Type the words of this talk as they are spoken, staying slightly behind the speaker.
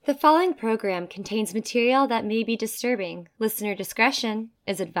The following program contains material that may be disturbing. Listener discretion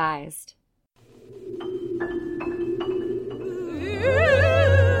is advised.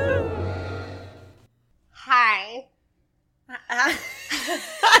 Hi.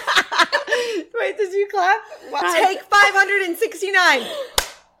 Wait, did you clap? Take 569.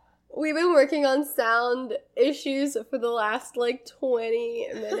 We've been working on sound issues for the last 20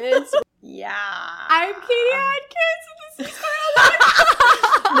 minutes. Yeah. I'm Katie Atkins and this is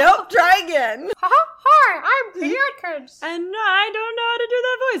Nope, try again. Hi, I'm Katie Atkins. And I don't know how to do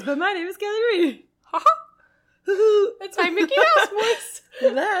that voice, but my name is Kelly Reed. That's my Mickey Mouse voice.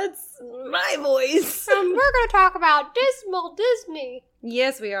 That's my voice. And we're going to talk about Dismal Disney.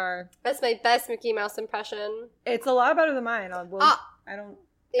 Yes, we are. That's my best Mickey Mouse impression. It's a lot better than mine. I don't.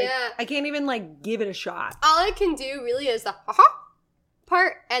 Yeah. I can't even give it a shot. All I can do really is the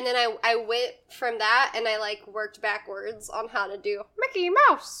part, and then I went from that and I worked backwards on how to do Mickey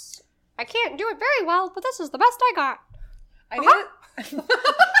Mouse. I can't do it very well, but this is the best I got.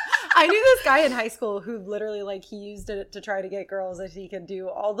 I knew this guy in high school who literally he used it to try to get girls that he could do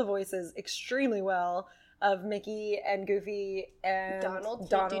all the voices extremely well of Mickey and Goofy and Donald.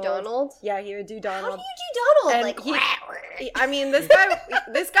 Donald. Do Donald? Yeah, he would do Donald. How do you do Donald? And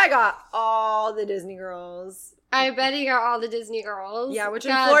this guy got all the Disney girls. I bet he got all the Disney girls. Yeah, which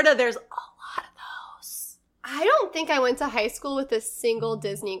in Florida there's a lot of those. I don't think I went to high school with a single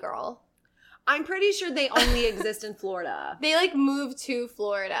Disney girl. I'm pretty sure they only exist in Florida. They moved to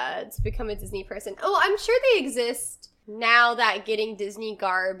Florida to become a Disney person. Oh, I'm sure they exist now that getting Disney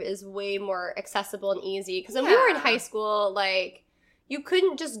garb is way more accessible and easy. Because when we were in high school, you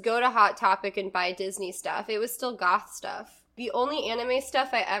couldn't just go to Hot Topic and buy Disney stuff. It was still goth stuff. The only anime stuff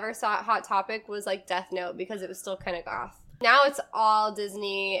I ever saw at Hot Topic was Death Note because it was still kind of goth. Now it's all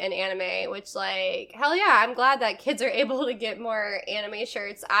Disney and anime, which hell yeah, I'm glad that kids are able to get more anime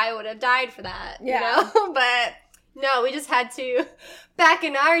shirts. I would have died for that, you know? But no, we just had to, back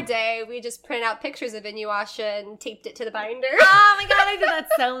in our day, we just printed out pictures of Inuyasha and taped it to the binder. Oh my god, I did that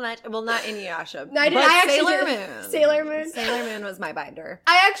so much. Well, not Inuyasha, no, but Sailor Moon. Sailor Moon. Sailor Moon was my binder.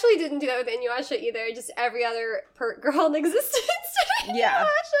 I actually didn't do that with Inuyasha either, just every other pert girl in existence. Yeah.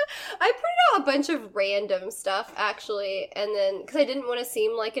 I printed out a bunch of random stuff, actually, and then, because I didn't want to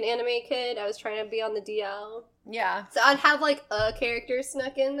seem like an anime kid, I was trying to be on the DL. Yeah. So I'd have, a character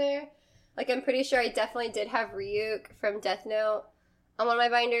snuck in there. I'm pretty sure I definitely did have Ryuk from Death Note on one of my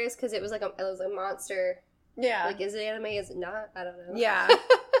binders, because it was it was a monster. Yeah. Is it anime? Is it not? I don't know. Yeah.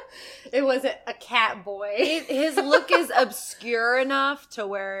 It wasn't a cat boy. His look is obscure enough to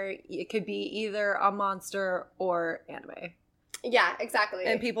where it could be either a monster or anime. Yeah, exactly.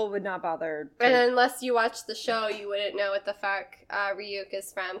 And people would not bother. And unless you watch the show, you wouldn't know what the fuck Ryuk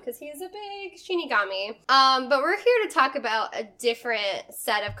is from, because he's a big Shinigami. But we're here to talk about a different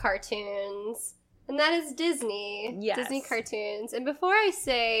set of cartoons, and that is Disney. Yes. Disney cartoons. And before I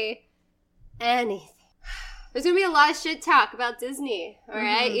say anything, there's going to be a lot of shit talk about Disney, all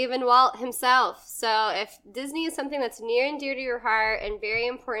right? Mm-hmm. Even Walt himself. So if Disney is something that's near and dear to your heart and very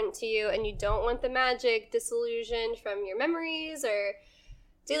important to you, and you don't want the magic disillusioned from your memories or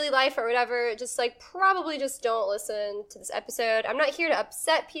daily life or whatever, just probably just don't listen to this episode. I'm not here to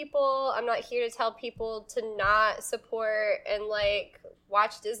upset people. I'm not here to tell people to not support and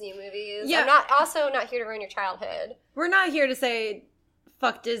watch Disney movies. Yeah. I'm also not here to ruin your childhood. We're not here to say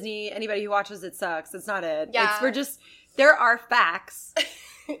fuck Disney, anybody who watches it sucks. That's not it. Yeah. There are facts.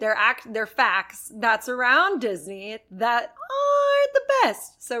 They're facts that surround Disney that are the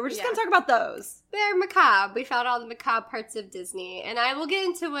best. So we're just going to talk about those. They're macabre. We found all the macabre parts of Disney. And I will get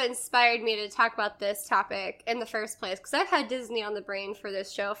into what inspired me to talk about this topic in the first place, because I've had Disney on the brain for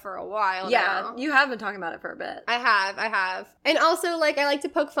this show for a while now. You have been talking about it for a bit. I have. And also, I like to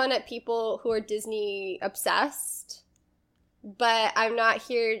poke fun at people who are Disney obsessed. But I'm not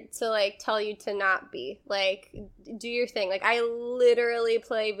here to, tell you to not be. Do your thing. I literally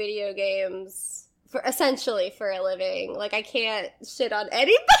play video games essentially for a living. I can't shit on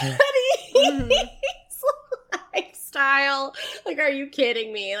anybody's lifestyle. Are you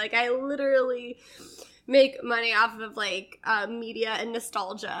kidding me? I literally make money off of, media and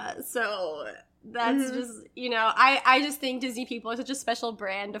nostalgia. So that's just, I just think Disney people are such a special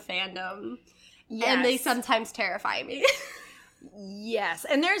brand of fandom. Yes. And they sometimes terrify me. Yes,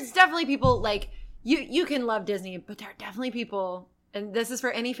 and there's definitely people you can love Disney, but there are definitely people, and this is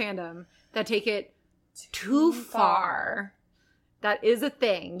for any fandom, that take it too far. That is a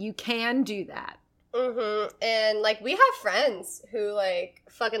thing. You can do that. Mm-hmm. And we have friends who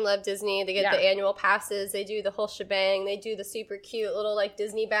fucking love Disney. They get the annual passes. They do the whole shebang. They do the super cute little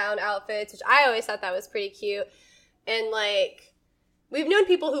Disney bound outfits, which I always thought that was pretty cute. And we've known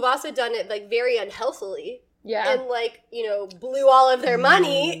people who've also done it, like, very unhealthily. Yeah. And, like, you know, blew all of their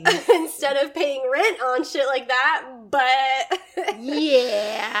money instead of paying rent on shit like that. But,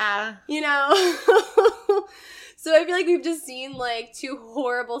 yeah. you know. So I feel like we've just seen, like, two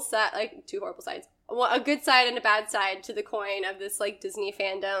horrible sides. A good side and a bad side to the coin of this, like, Disney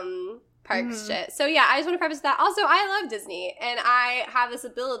fandom parks shit. So, yeah, I just want to preface that. Also, I love Disney. And I have this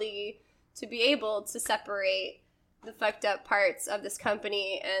ability to be able to separate the fucked up parts of this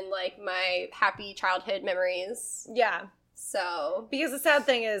company and, like, my happy childhood memories. Yeah. So. Because the sad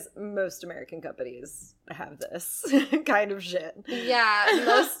thing is, most American companies have this kind of shit.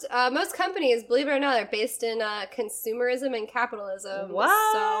 Yeah. Most companies, believe it or not, are based in consumerism and capitalism. What?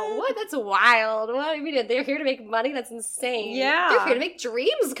 So, what? That's wild. What do you mean? They're here to make money? That's insane. Yeah. They're here to make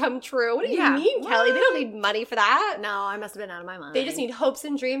dreams come true. What do you mean, Kelly? They don't need money for that. No, I must have been out of my mind. They just need hopes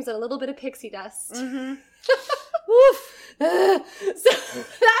and dreams and a little bit of pixie dust. Mm-hmm. Woof. So,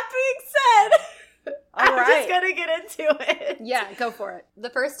 that being said, All right. I'm just going to get into it. Yeah, go for it. The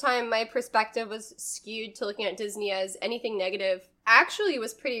first time my perspective was skewed to looking at Disney as anything negative actually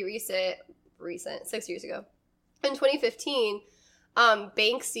was pretty recent, 6 years ago. In 2015,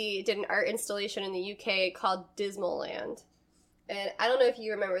 Banksy did an art installation in the UK called Dismaland. And I don't know if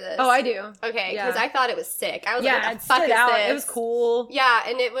you remember this. Oh, I do. Okay, because I thought it was sick. I was like, what the it fuck stood is out. this? It was cool. Yeah,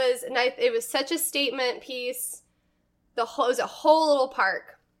 and it was such a statement piece. It was a whole little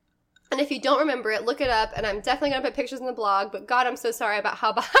park. And if you don't remember it, look it up. And I'm definitely going to put pictures in the blog. But God, I'm so sorry about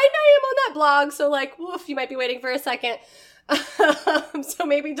how behind I am on that blog. So, like, woof, you might be waiting for a second. So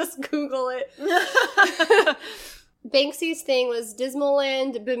maybe just Google it. Banksy's thing was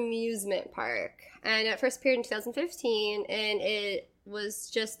Dismaland Bemusement Park. And it first appeared in 2015. And it was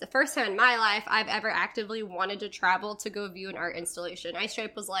just the first time in my life I've ever actively wanted to travel to go view an art installation. I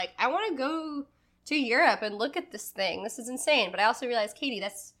straight up was like, I want to go to Europe and look at this thing. This is insane. But I also realized, Katie,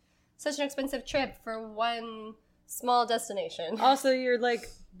 that's such an expensive trip for one small destination. Also, you're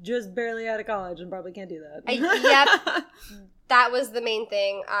like just barely out of college and probably can't do that. Yep. That was the main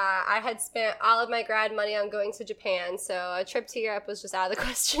thing. I had spent all of my grad money on going to Japan, so a trip to Europe was just out of the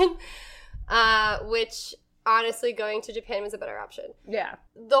question. Which, honestly, going to Japan was a better option. Yeah.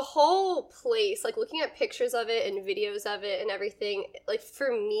 The whole place, like looking at pictures of it and videos of it and everything, like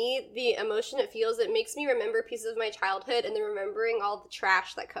for me, the emotion it feels, it makes me remember pieces of my childhood and then remembering all the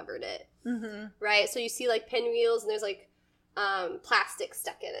trash that covered it. Mm-hmm. Right? So you see like pinwheels and there's like plastic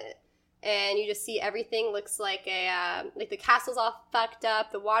stuck in it. And you just see everything looks like like the castle's all fucked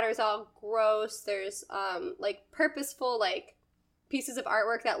up, the water's all gross, there's like purposeful like pieces of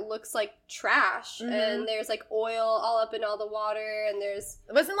artwork that looks like trash, and there's like oil all up in all the water, and there's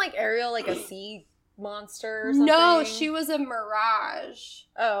wasn't like Ariel like a sea monster or something? No, she was a mirage.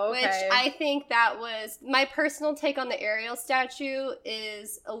 Oh, okay. Which I think that was my personal take on the Ariel statue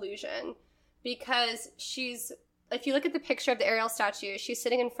is illusion, because she's, if you look at the picture of the Ariel statue, she's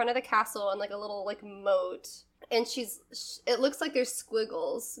sitting in front of the castle in like a little like moat. And it looks like there's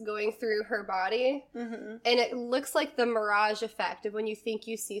squiggles going through her body. Mm-hmm. And it looks like the mirage effect of when you think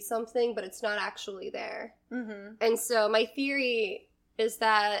you see something, but it's not actually there. Mm-hmm. And so my theory is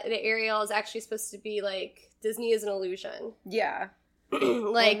that the Ariel is actually supposed to be like, Disney is an illusion. Yeah. Like,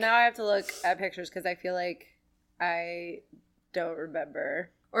 well, now I have to look at pictures because I feel like I don't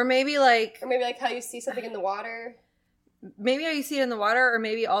remember. Or maybe like how you see something in the water. Maybe how you see it in the water, or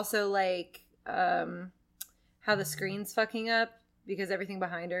maybe also like how the screen's fucking up because everything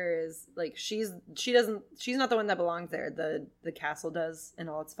behind her is like she's not the one that belongs there. The castle does in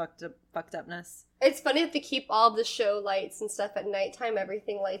all its fucked upness. It's funny that they keep all the show lights and stuff at nighttime.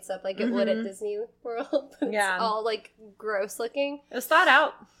 Everything lights up like it would at Disney World. It's all like gross looking. It was thought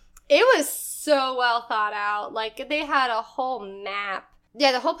out. It was so well thought out. Like they had a whole map.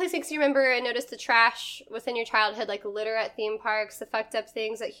 Yeah, the whole place makes you remember and notice the trash within your childhood, like litter at theme parks, the fucked up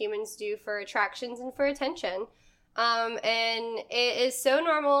things that humans do for attractions and for attention. And it is so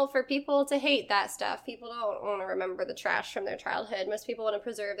normal for people to hate that stuff. People don't want to remember the trash from their childhood. Most people want to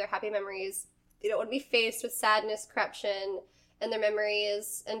preserve their happy memories. They don't want to be faced with sadness, corruption, and their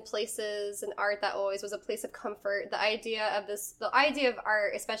memories and places and art that always was a place of comfort. The idea of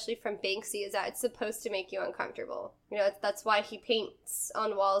art, especially from Banksy, is that it's supposed to make you uncomfortable. You know, that's why he paints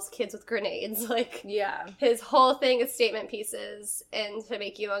on walls kids with grenades. Like, yeah, his whole thing is statement pieces and to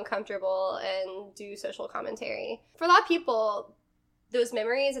make you uncomfortable and do social commentary. For a lot of people, those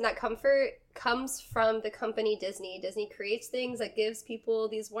memories and that comfort comes from the company Disney. Disney creates things that gives people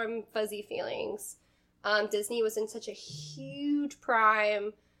these warm, fuzzy feelings. Disney was in such a huge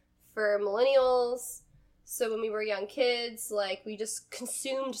prime for millennials. So when we were young kids, like, we just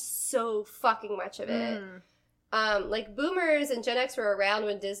consumed so fucking much of it. like boomers and Gen X were around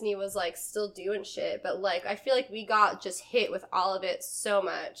when Disney was like still doing shit, but like I feel like we got just hit with all of it so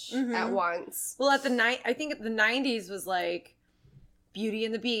much at once. Well, I think the 90s was like Beauty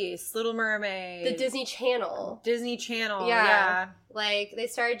and the Beast, Little Mermaid, The Disney Channel. Yeah. Like they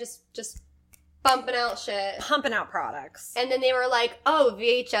started just bumping out shit. Pumping out products. And then they were like, oh,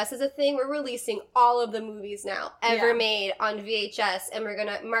 VHS is a thing. We're releasing all of the movies now ever made on VHS, and we're going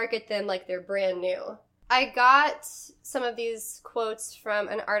to market them like they're brand new. I got some of these quotes from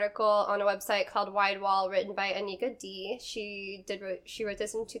an article on a website called Wide Wall written by Anika D. She wrote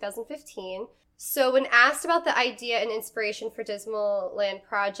this in 2015. So when asked about the idea and inspiration for Dismal Land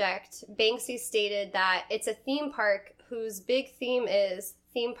Project, Banksy stated that it's a theme park whose big theme is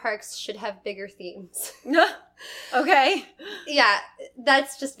theme parks should have bigger themes. Okay. Yeah,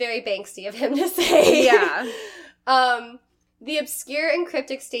 that's just very Banksy of him to say. Yeah. The obscure and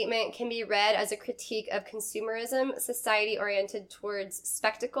cryptic statement can be read as a critique of consumerism, society oriented towards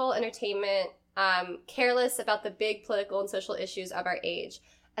spectacle, entertainment, careless about the big political and social issues of our age.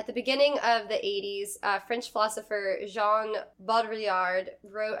 At the beginning of the 80s, French philosopher Jean Baudrillard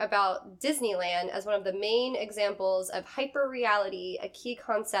wrote about Disneyland as one of the main examples of hyperreality, a key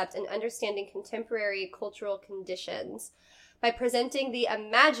concept in understanding contemporary cultural conditions. By presenting the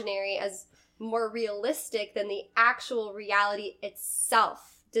imaginary as more realistic than the actual reality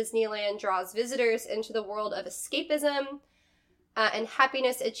itself, Disneyland draws visitors into the world of escapism and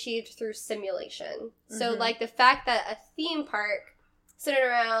happiness achieved through simulation. So, like, the fact that a theme park centered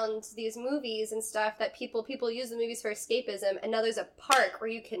around these movies and stuff that people use the movies for escapism, and now there's a park where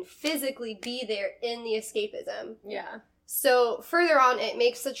you can physically be there in the escapism. Yeah. So further on, it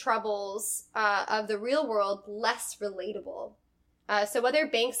makes the troubles of the real world less relatable. So whether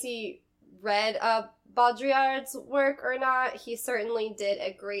Banksy read Baudrillard's work or not, he certainly did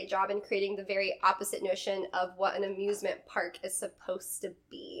a great job in creating the very opposite notion of what an amusement park is supposed to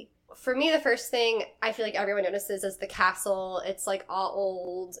be. For me, the first thing I feel like everyone notices is the castle. It's like all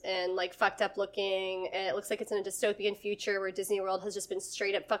old and like fucked up looking, and it looks like it's in a dystopian future where Disney World has just been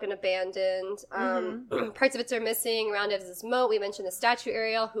straight up fucking abandoned. Parts of it are missing. Around it is this moat. We mentioned the statue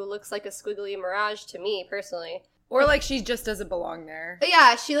Ariel, who looks like a squiggly mirage to me personally. Or like she just doesn't belong there. But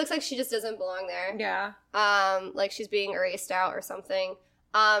yeah, she looks like she just doesn't belong there. Yeah. Like she's being erased out or something.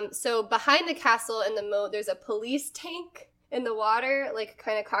 So behind the castle in the moat, there's a police tank in the water, like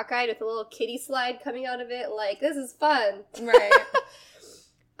kind of cockeyed with a little kiddie slide coming out of it. Like, this is fun. Right.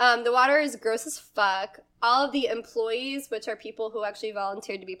 The water is gross as fuck. All of the employees, which are people who actually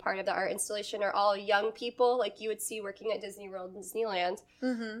volunteered to be part of the art installation, are all young people like you would see working at Disney World and Disneyland.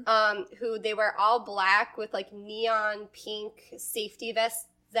 Who they wear all black with like neon pink safety vests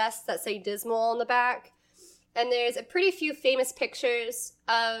that say Dismal on the back. And there's a pretty few famous pictures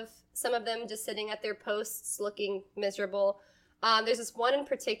of some of them just sitting at their posts looking miserable. There's this one in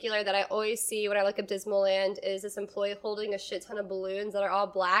particular that I always see when I look up Dismaland is this employee holding a shit ton of balloons that are all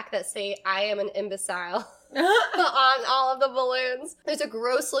black that say, "I am an imbecile," on all of the balloons. There's a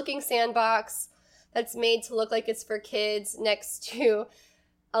gross looking sandbox that's made to look like it's for kids next to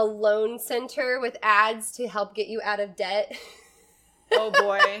a loan center with ads to help get you out of debt. Oh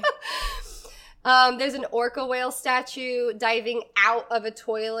boy. There's an orca whale statue diving out of a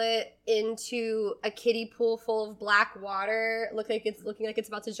toilet into a kiddie pool full of black water, looking like it's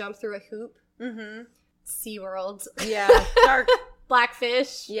about to jump through a hoop. SeaWorld. Yeah. Dark.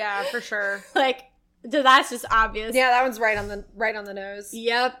 Blackfish. Yeah, for sure. Like, that's just obvious. Yeah, that one's right on the nose.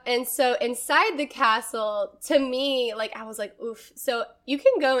 Yep. And so inside the castle, to me, like, I was like, oof. So you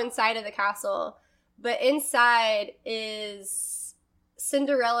can go inside of the castle, but inside is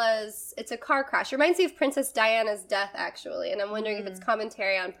Cinderella's, it's a car crash. It reminds me of Princess Diana's death, actually. And I'm wondering if it's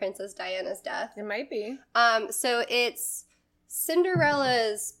commentary on Princess Diana's death. It might be. So it's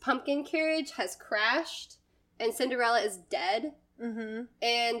Cinderella's pumpkin carriage has crashed, and Cinderella is dead. And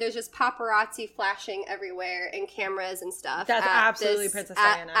there's just paparazzi flashing everywhere and cameras and stuff. That's absolutely Princess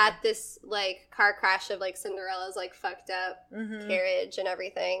Diana. At this, like, car crash of, like, Cinderella's, like, fucked up carriage and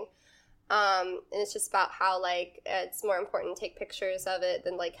everything. And it's just about how, like, it's more important to take pictures of it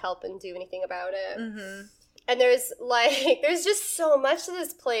than, like, help and do anything about it. And there's, like, there's just so much to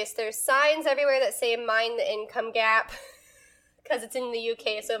this place. There's signs everywhere that say, mind the income gap. Because it's in the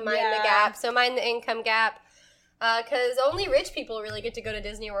UK, so mind the gap. So mind the income gap. Because only rich people really get to go to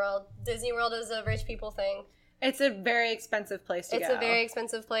Disney World. Disney World is a rich people thing. It's a very expensive place to go. It's a very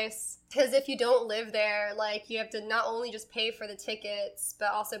expensive place. Because if you don't live there, like, you have to not only just pay for the tickets,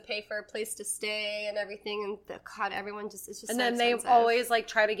 but also pay for a place to stay and everything. And, God, everyone just, it's just and so then expensive. they always, like,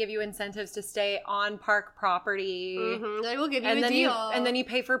 try to give you incentives to stay on park property. Mm-hmm. They will give you and a then deal. and then you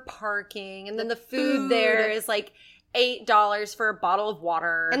pay for parking. And then the food there is, like, $8 for a bottle of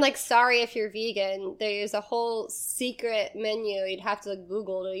water. And, like, sorry if you're vegan. There's a whole secret menu you'd have to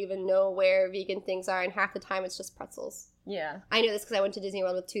Google to even know where vegan things are. And half the time it's just pretzels. Yeah. I know this because I went to Disney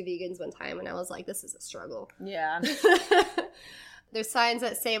World with 2 vegans one time, and I was like, this is a struggle. Yeah. There's signs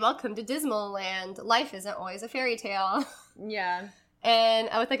that say, welcome to Dismal Land. Life isn't always a fairy tale. Yeah. And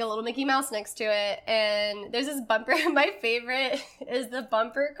with, like, a little Mickey Mouse next to it. And there's this bumper. My favorite is the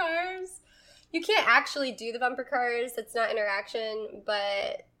bumper cars. You can't actually do the bumper cars. It's not interaction,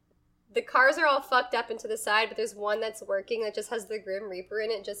 but the cars are all fucked up into the side, but there's one that's working that just has the Grim Reaper in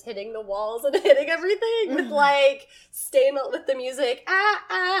it, just hitting the walls and hitting everything with, like, with the music.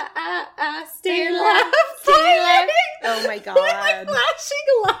 Stay left. Stay left. Oh my God. With, like, flashing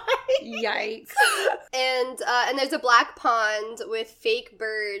lights. Yikes. And there's a black pond with fake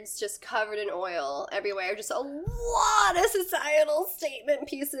birds just covered in oil everywhere. Just a lot of societal statement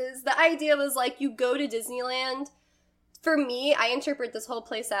pieces. The idea was, like, you go to Disneyland. For me, I interpret this whole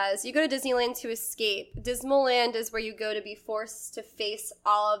place as you go to Disneyland to escape. Dismal Land is where you go to be forced to face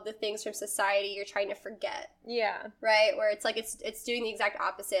all of the things from society you're trying to forget. Yeah. Right? Where it's like it's doing the exact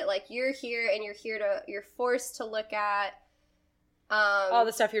opposite. Like, you're here and you're forced to look at all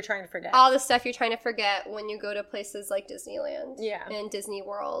the stuff you're trying to forget. All the stuff you're trying to forget when you go to places like Disneyland. Yeah. And Disney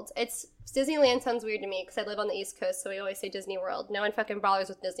World. Disneyland sounds weird to me because I live on the East Coast, so we always say Disney World. No one fucking bothers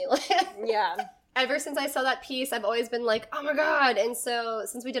with Disneyland. Yeah. Ever since I saw that piece, I've always been like, oh my God. And so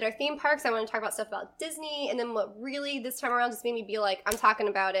since we did our theme parks, I want to talk about stuff about Disney. And then what really this time around just made me be like, I'm talking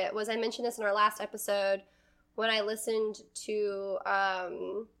about it, was I mentioned this in our last episode when I listened to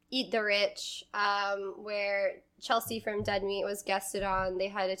Eat the Rich, where Chelsea from Dead Meat was guested on. They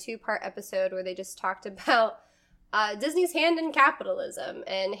had a 2-part episode where they just talked about Disney's hand in capitalism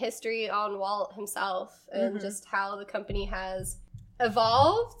and history on Walt himself and just how the company has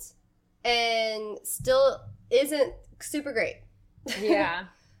evolved and still isn't super great. Yeah.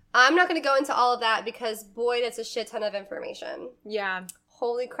 I'm not going to go into all of that because, boy, that's a shit ton of information. Yeah.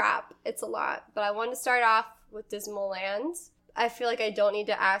 Holy crap, it's a lot. But I wanted to start off with Dismal Land. I feel like I don't need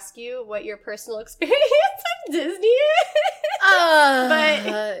to ask you what your personal experience of Disney is.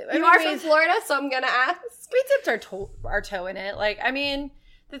 But you are from Florida, so I'm going to ask. We dipped our toe in it. Like, I mean,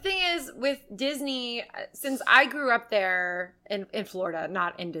 the thing is, with Disney, since I grew up there in Florida,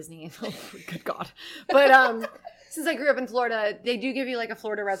 not in Disney, oh, good God. But since I grew up in Florida, they do give you, like, a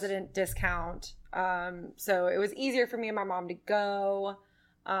Florida resident discount. So it was easier for me and my mom to go.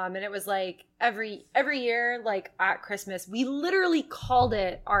 And it was, like, every year, like, at Christmas, we literally called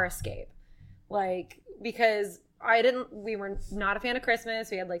it our escape. Like, because we were not a fan of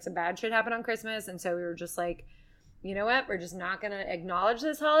Christmas. We had, like, some bad shit happen on Christmas. And so we were just like, you know what? We're just not going to acknowledge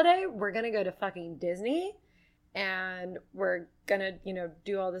this holiday. We're going to go to fucking Disney and we're going to,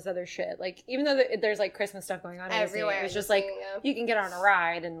 do all this other shit. Like, even though there's, like, Christmas stuff going on everywhere, Disney, it's just like, you can get on a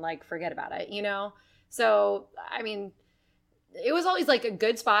ride and, like, forget about it, So, I mean, it was always, like, a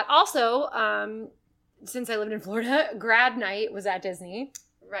good spot. Also, since I lived in Florida, grad night was at Disney.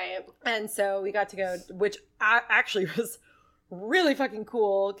 Right. And so we got to go, which actually was really fucking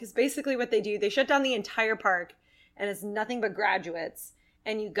cool because basically what they do, they shut down the entire park and it's nothing but graduates.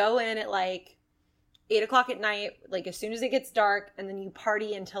 And you go in at like 8 o'clock at night, like as soon as it gets dark, and then you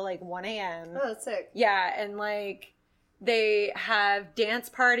party until like 1 a.m. Oh, that's sick. Yeah. And like they have dance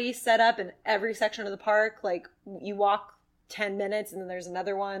parties set up in every section of the park. Like you walk 10 minutes and then there's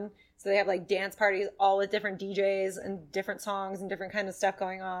another one. So they have like dance parties all with different DJs and different songs and different kind of stuff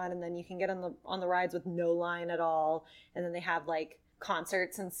going on. And then you can get on the rides with no line at all. And then they have like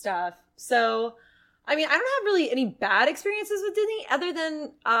concerts and stuff. So, I mean, I don't have really any bad experiences with Disney other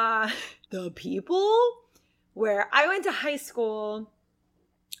than the people. Where I went to high school,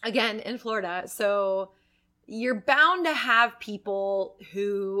 again, in Florida. So you're bound to have people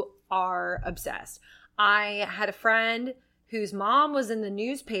who are obsessed. I had a friend whose mom was in the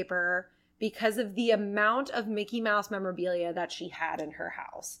newspaper because of the amount of Mickey Mouse memorabilia that she had in her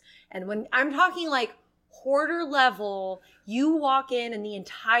house. And when I'm talking like hoarder level, you walk in and the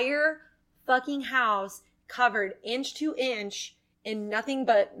entire fucking house covered inch to inch in nothing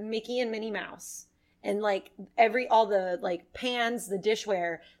but Mickey and Minnie Mouse. And like all the like pans, the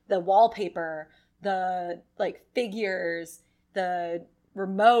dishware, the wallpaper, the like figures, the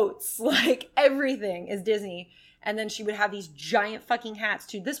remotes, like everything is Disney. And then she would have these giant fucking hats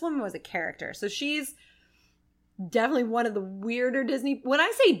too. This woman was a character. So she's definitely one of the weirder Disney. When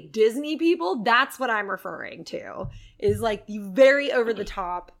I say Disney people, that's what I'm referring to. Is like the very over the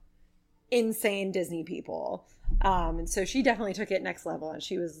top, insane Disney people. And so she definitely took it next level, and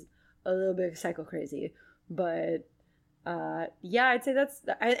she was a little bit psycho crazy. But yeah, I'd say that's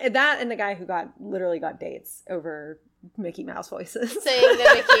that, and the guy who literally got dates over Mickey Mouse voices, saying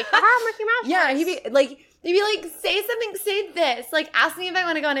that Mickey Mouse. Yeah, they'd be like, say something, say this, like ask me if I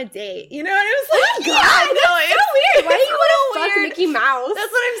want to go on a date, you know? And it was like, Yeah, God, no, that's it's so weird. Why do you so want to fuck Mickey Mouse?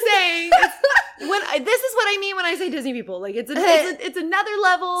 That's what I'm saying. This is what I mean when I say Disney people. Like it's another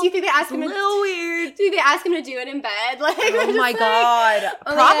level. Do you think they ask him? A little weird. Do they ask him to do it in bed? Like, Oh my God,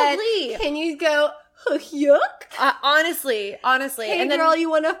 oh probably. my God, can you go? Yuck. Honestly, Hey, and then, girl, you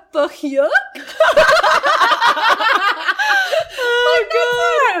want to fuck yuck?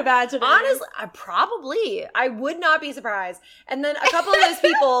 Oh God! Imagine. Honestly, I would not be surprised. And then a couple of those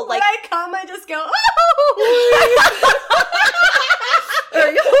people, like, when I come, I just go,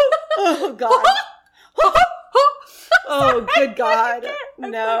 oh God. Oh, good God.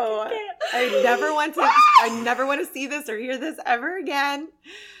 No. I never want to see this or hear this ever again.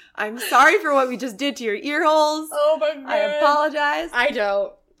 I'm sorry for what we just did to your ear holes. Oh my God. I apologize. I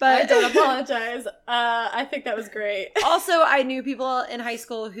don't apologize. I think that was great. Also, I knew people in high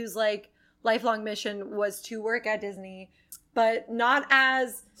school whose like lifelong mission was to work at Disney, but not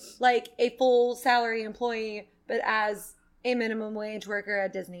as like a full salary employee, but as a minimum wage worker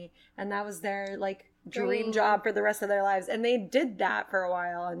at Disney. And that was their like dream job for the rest of their lives. And they did that for a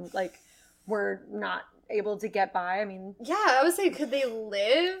while and like were not able to get by. I mean, Yeah, I would say, could they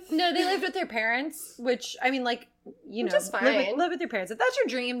live? no, they lived with their parents, which I mean, like, you know, Which is fine. live with your parents. If that's your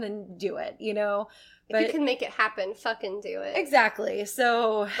dream, then do it, you know. If you can make it happen, fucking do it. Exactly.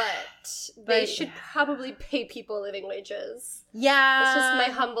 So, But they But- should probably pay people living wages. yeah, That's just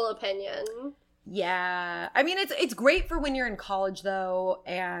my humble opinion. yeah. I mean, it's great for when you're in college though,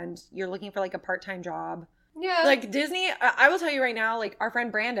 and you're looking for like a part-time job. Yeah. Like Disney, I will tell you right now, like our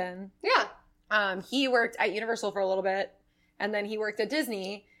friend Brandon, yeah. he worked at Universal for a little bit, and then he worked at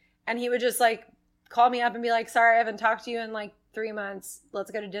Disney, and he would just like call me up and be like, sorry, I haven't talked to you in like 3 months.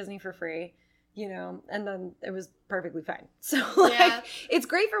 Let's go to Disney for free, you know? And then it was perfectly fine. So like, Yeah. it's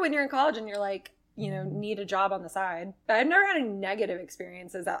great for when you're in college and you're like, you know, need a job on the side. But I've never had any negative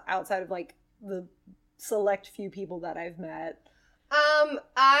experiences outside of like the select few people that I've met.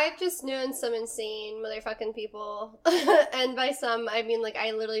 I've just known some insane motherfucking people. And by some, I mean, like,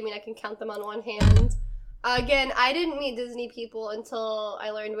 I literally mean I can count them on one hand. Again, I didn't meet Disney people until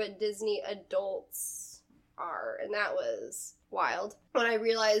I learned what Disney adults are, and that was wild. When I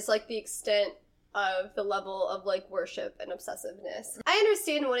realized, like, the extent of the level of, like, worship and obsessiveness. I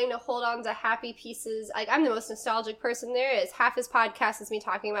understand wanting to hold on to happy pieces. Like, I'm the most nostalgic person there is. Half this podcast is me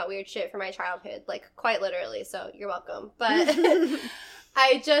talking about weird shit from my childhood, like, quite literally, so you're welcome. But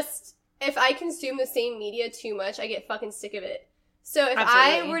if I consume the same media too much, I get fucking sick of it. So if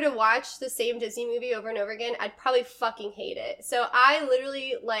Absolutely. I were to watch the same Disney movie over and over again, I'd probably fucking hate it. So I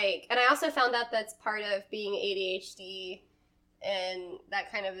literally, like, and I also found out that's part of being ADHD and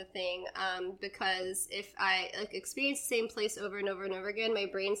that kind of a thing, because if I like experience the same place over and over and over again, my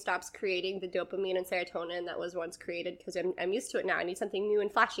brain stops creating the dopamine and serotonin that was once created because I'm used to it now. I need something new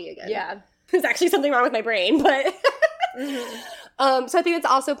and flashy again. Yeah. There's actually something wrong with my brain, but so I think it's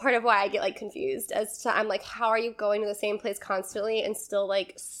also part of why I get like confused as to I'm like, how are you going to the same place constantly and still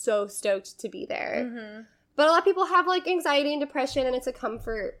like so stoked to be there? Mm-hmm. But a lot of people have like anxiety and depression, and it's a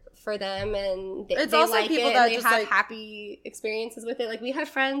comfort for them, and they also like people it, that and they just, have like- happy experiences with it. Like we have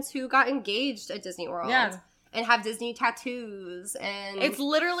friends who got engaged at Disney World, Yeah. and have Disney tattoos, and It's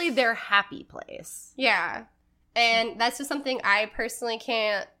literally their happy place. yeah, and that's just something I personally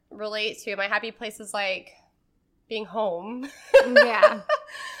can't relate to. My happy place is like being home, Yeah.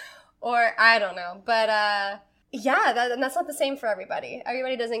 or I don't know, but yeah, that's not the same for everybody.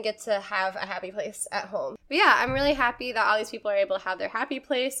 Everybody doesn't get to have a happy place at home. But yeah, I'm really happy that all these people are able to have their happy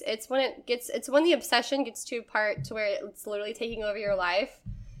place. It's when the obsession gets to a part to where it's literally taking over your life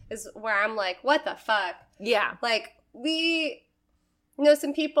is where I'm like, what the fuck? Yeah. Like, we know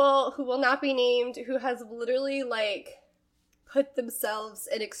some people who will not be named who has literally, like, put themselves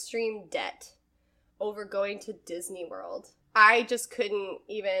in extreme debt over going to Disney World. I just couldn't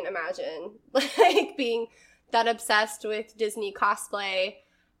even imagine, like, being that obsessed with Disney cosplay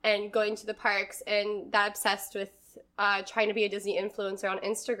and going to the parks and that obsessed with trying to be a Disney influencer on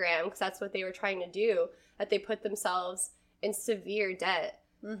Instagram because that's what they were trying to do, that they put themselves in severe debt.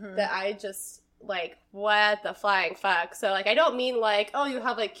 Mm-hmm. That I just like, what the flying fuck? So, like, I don't mean, like, oh, you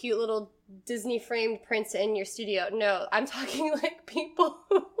have, like, cute little Disney-framed prints in your studio. No, I'm talking, like, people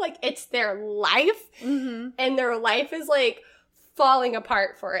who, like, it's their life, and their life is, like, falling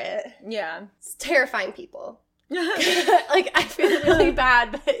apart for it. Yeah. It's terrifying people. Like, I feel really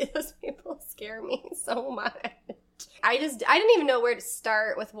bad, but those people scare me so much. I didn't even know where to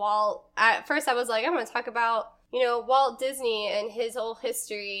start with Walt. At first, I was like, I'm going to talk about, you know, Walt Disney and his whole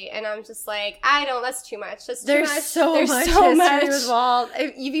history, and I'm just like, that's too much. That's too much. There's so much history with Walt.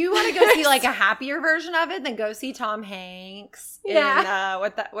 If you want to go see, like, a happier version of it, then go see Tom Hanks in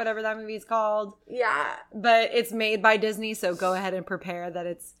whatever that movie's called. Yeah. But it's made by Disney, so go ahead and prepare that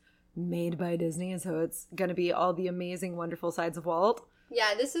it's made by Disney, and so it's going to be all the amazing, wonderful sides of Walt.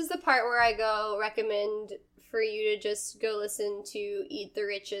 Yeah, this is the part where I go recommend for you to just go listen to Eat the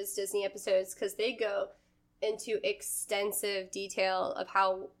Rich's Disney episodes, because they go into extensive detail of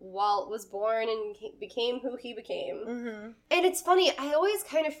how Walt was born and became who he became. Mm-hmm. And it's funny, I always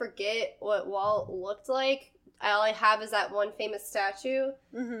kind of forget what Walt looked like. All I have is that one famous statue.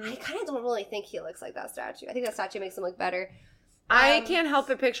 Mm-hmm. I kind of don't really think he looks like that statue. I think that statue makes him look better. I can't help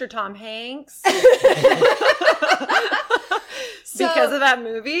but picture Tom Hanks. Because of that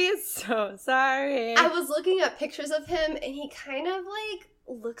movie. So sorry. I was looking at pictures of him, and he kind of, like,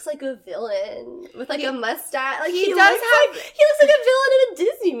 looks like a villain with, like, a mustache. Like, he looks like a villain in a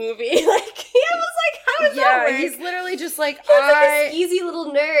Disney movie. Like, I was like, how does that work? He's literally just like, he looks like a skeezy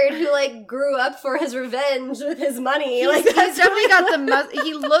little nerd who, like, grew up for his revenge with his money. Like, he's definitely got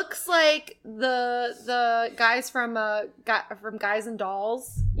he looks like the guys from Guys and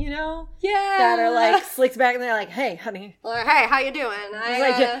Dolls, you know? Yeah. That are, like, slicked back, and they're like, hey, honey. Or, hey, how you doing?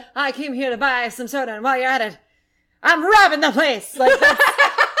 I came here to buy some soda, and while you're at it, I'm robbing the place. Like, that's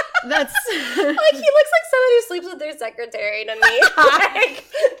like, he looks like somebody who sleeps with their secretary to me. Like,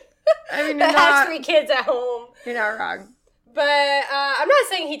 I mean, that has 3 kids at home. You're not wrong. But I'm not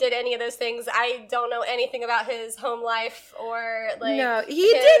saying he did any of those things. I don't know anything about his home life or, like,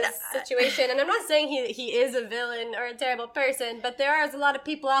 his situation. And I'm not saying he is a villain or a terrible person, but there is a lot of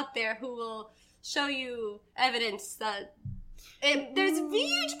people out there who will show you evidence that there's a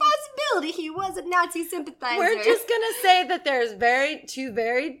huge possibility he was a Nazi sympathizer. We're just going to say that there's two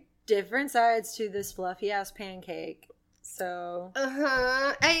very different sides to this fluffy-ass pancake. So.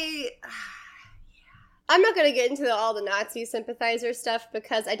 I'm not going to get into all the Nazi sympathizer stuff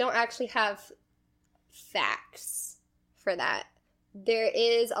because I don't actually have facts for that. There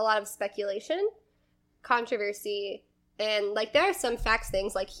is a lot of speculation, controversy, and, like, there are some facts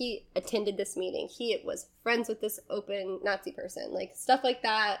things, like, he attended this meeting. He was friends with this open Nazi person. Like, stuff like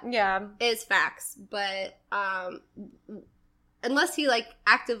that is facts. But unless he, like,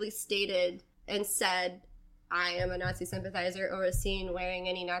 actively stated and said, I am a Nazi sympathizer, or was seen wearing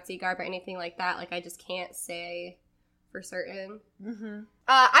any Nazi garb or anything like that, like, I just can't say for certain. Mm-hmm.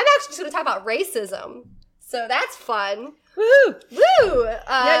 I'm actually just going to talk about racism. So that's fun. Woo! Woo!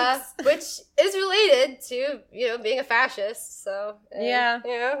 Which is related to, you know, being a fascist. So, yeah.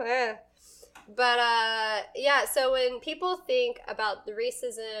 You know, yeah. But, so when people think about the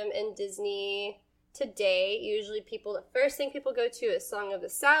racism in Disney today, usually the first thing people go to is Song of the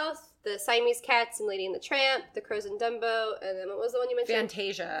South, the Siamese Cats and Lady and the Tramp, the Crows and Dumbo, and then what was the one you mentioned?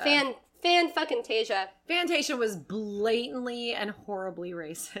 Fantasia. Fan-fucking-tasia. Fantasia was blatantly and horribly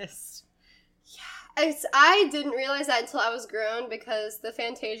racist. I didn't realize that until I was grown, because the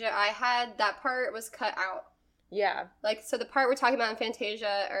Fantasia I had, that part was cut out. Yeah. Like, so the part we're talking about in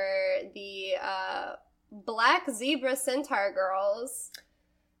Fantasia are the black zebra centaur girls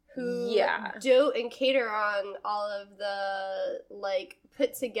who dote and cater on all of the, like,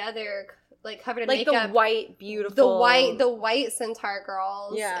 put together, like, covered in makeup. Like the white, beautiful. The white centaur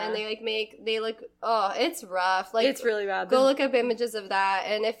girls. Yeah. And they look, it's rough. Like, it's really bad. Go look up images of that.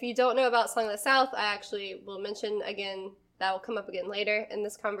 And if you don't know about Song of the South, I actually will mention again, that will come up again later in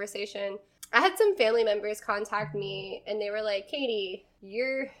this conversation. I had some family members contact me, and they were like, Katie,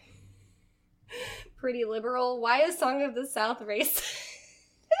 you're pretty liberal. Why is Song of the South racist?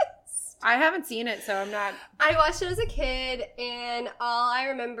 I haven't seen it, so I'm not. I watched it as a kid, and all I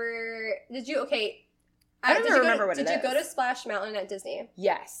remember. Did you remember what it is. Did you go to Splash Mountain at Disney?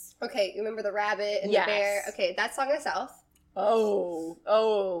 Yes. Okay, you remember the rabbit and the bear? Okay, that's Song of the South.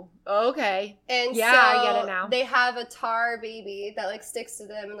 Oh, okay. And so I get it now. They have a tar baby that, like, sticks to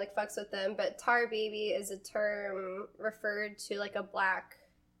them and, like, fucks with them, but tar baby is a term referred to, like, a black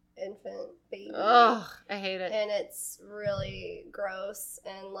infant baby. Ugh, I hate it. And it's really gross,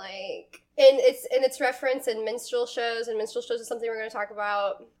 and like, and it's referenced in minstrel shows, and minstrel shows is something we're going to talk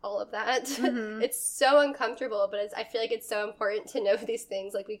about. All of that. Mm-hmm. It's so uncomfortable, but I feel like it's so important to know these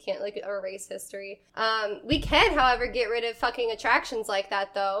things. Like, we can't like erase history. We can, however, get rid of fucking attractions like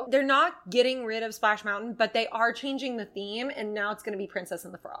that, though. They're not getting rid of Splash Mountain, but they are changing the theme, and now it's going to be Princess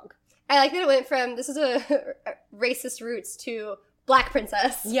and the Frog. I like that it went from this is a racist roots to Black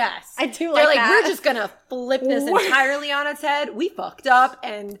Princess. Yes. I do They're like like, that. we're just going to flip this entirely on its head. We fucked up,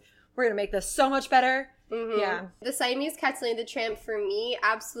 and we're going to make this so much better. Mm-hmm. Yeah. The Siamese Cats and Lady the Tramp, for me,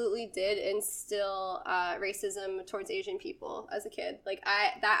 absolutely did instill racism towards Asian people as a kid. Like,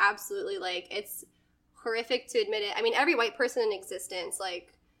 that absolutely, like, it's horrific to admit it. I mean, every white person in existence,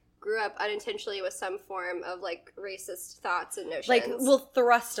 like, grew up unintentionally with some form of, like, racist thoughts and notions. Like, will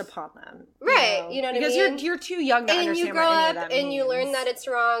thrust upon them. Right. You know what I mean? Because you're too young to understand what any of that means. And you grow up and you learn that it's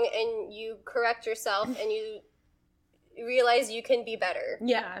wrong, and you correct yourself, and you realize you can be better.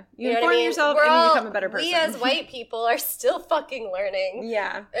 Yeah. You inform yourself and you become a better person. We as white people are still fucking learning.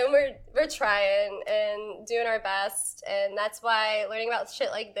 Yeah. And we're trying and doing our best, and that's why learning about shit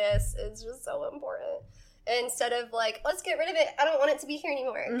like this is just so important. Instead of, like, let's get rid of it. I don't want it to be here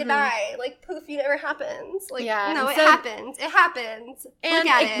anymore. Mm-hmm. Goodbye. Like, poof, it never happens. Like, yeah, no, it happens. It happens. And look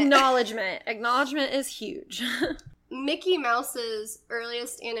at acknowledgement. Acknowledgement is huge. Mickey Mouse's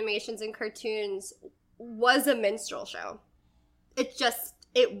earliest animations and cartoons was a minstrel show. That's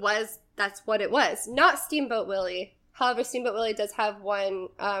what it was. Not Steamboat Willie. However, Steamboat Willie does have one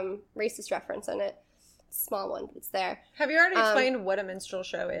racist reference in it. Small one, but it's there. Have you already explained what a minstrel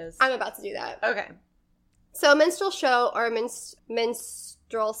show is? I'm about to do that. Okay. So a minstrel show, or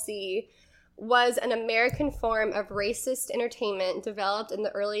minstrelsy, was an American form of racist entertainment developed in the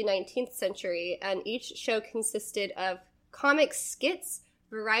early 19th century, and each show consisted of comic skits,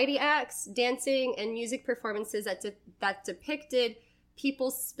 variety acts, dancing, and music performances that depicted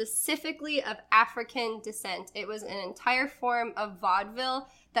people specifically of African descent. It was an entire form of vaudeville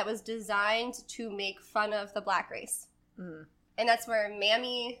that was designed to make fun of the black race. Mm. And that's where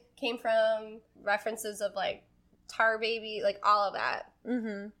Mammy came from, references of, like, Tar Baby, like, all of that.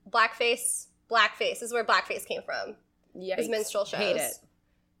 Mm-hmm. Blackface is where blackface came from. Yeah, it's minstrel shows.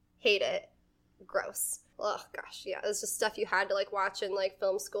 Hate it. Gross. Oh gosh, yeah, it's just stuff you had to, like, watch in, like,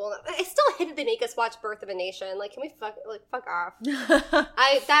 film school. I still hated they make us watch Birth of a Nation. Like, can we fuck off?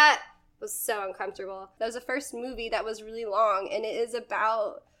 That was so uncomfortable. That was the first movie that was really long, and it is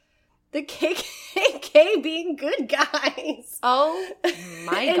about the KKK being good guys. Oh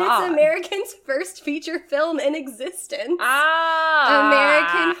my and God. It's American's first feature film in existence. Ah.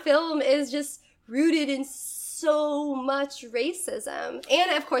 American film is just rooted in so much racism.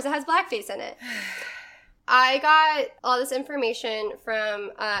 And, of course, it has blackface in it. I got all this information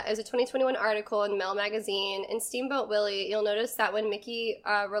from, it was a 2021 article in Mel Magazine. In Steamboat Willie, you'll notice that when Mickey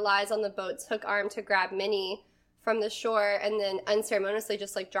relies on the boat's hook arm to grab Minnie from the shore and then unceremoniously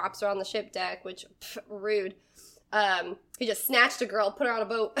just, like, drops her on the ship deck, which, rude. He just snatched a girl, put her on a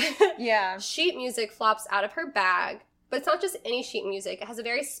boat. Yeah. Sheet music flops out of her bag. But it's not just any sheet music. It has a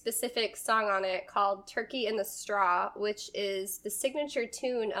very specific song on it called Turkey in the Straw, which is the signature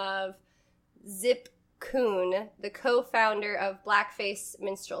tune of Zip Coon, the co-founder of Blackface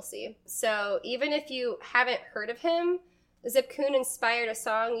Minstrelsy. So even if you haven't heard of him, Zip Coon inspired a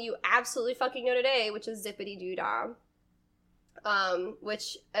song you absolutely fucking know today, which is Zippity Doo Dah,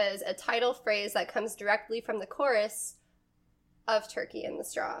 which is a title phrase that comes directly from the chorus of Turkey in the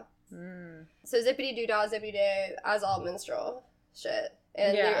Straw. Mm. So Zippity Doo Dah, Zippity Day, as all minstrel shit.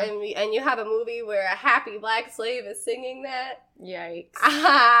 And, yeah. and you have a movie where a happy black slave is singing that. Yikes.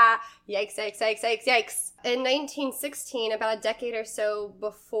 Yikes, yikes, yikes, yikes, yikes. In 1916, about a decade or so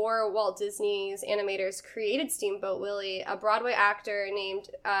before Walt Disney's animators created Steamboat Willie, a Broadway actor named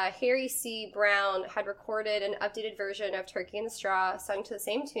Harry C. Brown had recorded an updated version of Turkey in the Straw, sung to the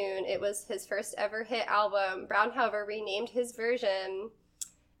same tune. It was his first ever hit album. Brown, however, renamed his version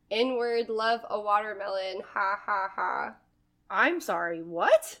Inward Love a Watermelon, ha ha ha. I'm sorry,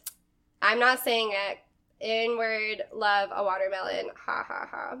 what? I'm not saying it. Inward Love a Watermelon, ha ha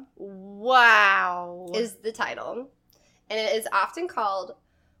ha. Wow. Is the title. And it is often called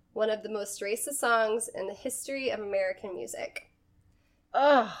one of the most racist songs in the history of American music.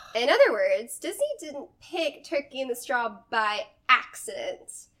 Ugh. In other words, Disney didn't pick Turkey in the Straw by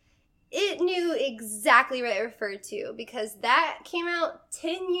accident. It knew exactly what it referred to because that came out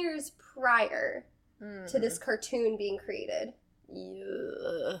 10 years prior to this cartoon being created.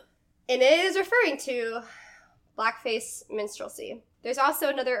 Yeah. And it is referring to blackface minstrelsy. There's also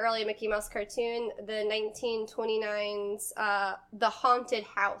another early Mickey Mouse cartoon, the 1929's The Haunted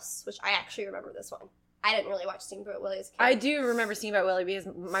House, which I actually remember this one. I didn't really watch Steamboat Willie as a kid. I do remember Steamboat Willie because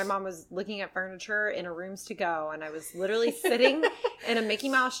my mom was looking at furniture in a rooms to go, and I was literally sitting in a Mickey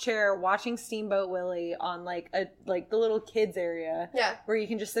Mouse chair watching Steamboat Willie on like the little kids area. Yeah. Where you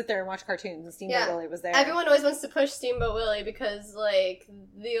can just sit there and watch cartoons, and Steamboat Willie was there. Everyone always wants to push Steamboat Willie because, like,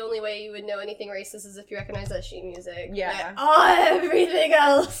 the only way you would know anything racist is if you recognize that sheet music. Yeah. Everything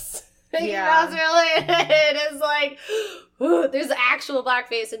else Mickey Mouse related is like, ooh, there's actual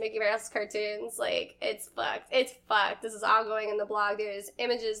blackface in Mickey Mouse cartoons. Like, it's fucked. It's fucked. This is all going in the blog. There's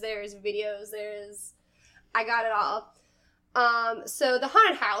images, there's videos, I got it all. So the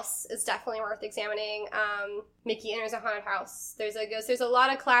haunted house is definitely worth examining. Mickey enters a haunted house. There's a ghost. There's a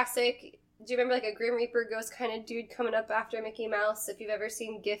lot of classic. Do you remember like a Grim Reaper ghost kind of dude coming up after Mickey Mouse? If you've ever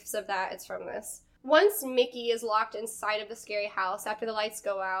seen GIFs of that, it's from this. Once Mickey is locked inside of the scary house after the lights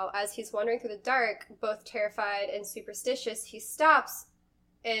go out, as he's wandering through the dark, both terrified and superstitious, he stops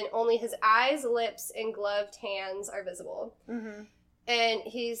and only his eyes, lips, and gloved hands are visible. Mm-hmm. And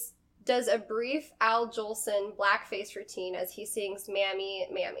does a brief Al Jolson blackface routine as he sings Mammy,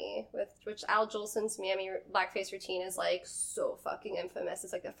 Mammy, which Al Jolson's Mammy blackface routine is like so fucking infamous.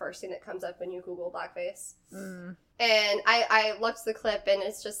 It's like the first thing that comes up when you Google blackface. Mm. And I looked the clip and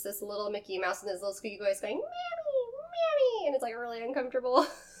it's just this little Mickey Mouse and his little squeaky voice going, Mammy, Mammy, and it's like really uncomfortable.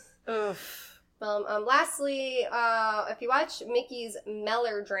 Oof. Lastly, if you watch Mickey's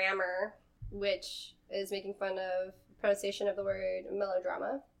Mellerdrammer, which is making fun of pronunciation of the word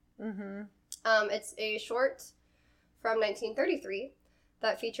melodrama, mm-hmm. It's a short from 1933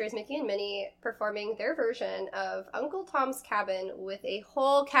 that features Mickey and Minnie performing their version of Uncle Tom's Cabin with a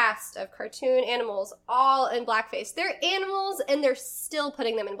whole cast of cartoon animals all in blackface. They're animals and they're still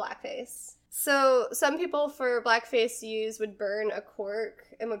putting them in blackface. So some people for blackface would burn a cork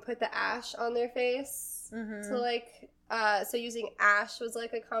and would put the ash on their face. Mm-hmm. So using ash was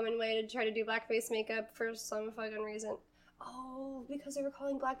like a common way to try to do blackface makeup for some fucking reason. Oh, because they were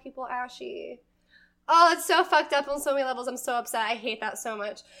calling black people ashy. Oh, it's so fucked up on so many levels. I'm so upset. I hate that so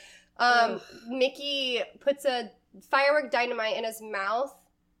much. Mickey puts a firework dynamite in his mouth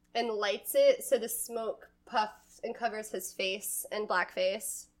and lights it so the smoke puffs and covers his face in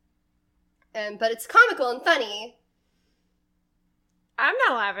blackface. But it's comical and funny. I'm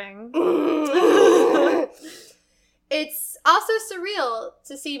not laughing. It's also surreal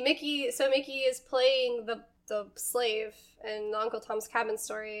to see Mickey. So Mickey is playing the slave in the Uncle Tom's Cabin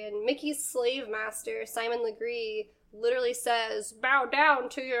story, and Mickey's slave master, Simon Legree, literally says, "Bow down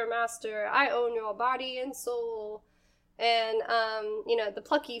to your master. I own your body and soul." And the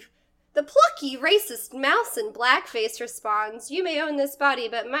plucky racist mouse in blackface responds, "You may own this body,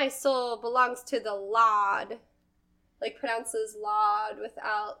 but my soul belongs to the Lord." Like pronounces Lord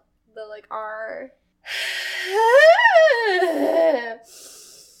without the like R.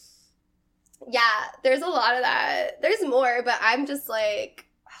 Yeah, there's a lot of that. There's more, but I'm just like...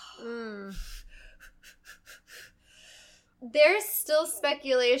 There's still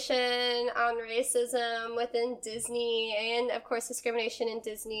speculation on racism within Disney and, of course, discrimination in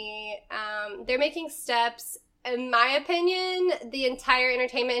Disney. They're making steps. In my opinion, the entire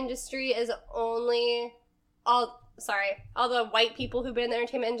entertainment industry is only... all the white people who've been in the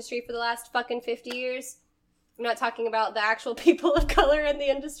entertainment industry for the last fucking 50 years. I'm not talking about the actual people of color in the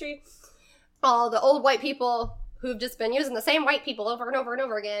industry. All the old white people who've just been using the same white people over and over and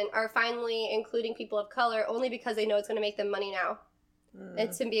over again are finally including people of color only because they know it's going to make them money now.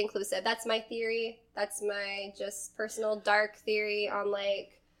 It's to be inclusive. That's my theory. That's my just personal dark theory on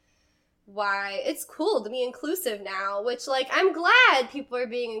like why it's cool to be inclusive now, which like I'm glad people are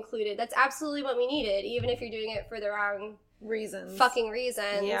being included. That's absolutely what we needed, even if you're doing it for the wrong reasons.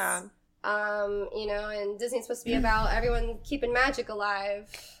 Yeah. And Disney's supposed to be about everyone keeping magic alive.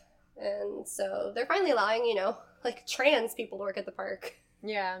 And so they're finally allowing, like trans people to work at the park.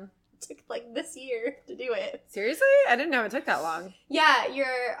 Yeah. It took like this year to do it. Seriously? I didn't know it took that long. Yeah,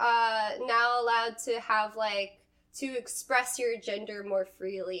 you're now allowed to have like to express your gender more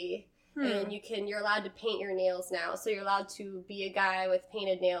freely. And you're allowed to paint your nails now. So you're allowed to be a guy with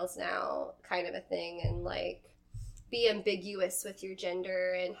painted nails now, kind of a thing, and like be ambiguous with your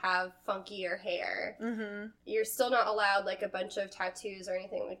gender and have funkier hair. Mm-hmm. You're still not allowed like a bunch of tattoos or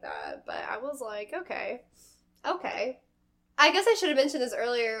anything like that. But I was like, okay. I guess I should have mentioned this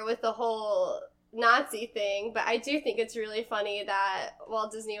earlier with the whole Nazi thing, but I do think it's really funny that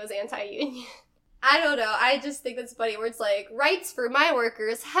Walt Disney was anti-union. I don't know. I just think that's funny where it's like, rights for my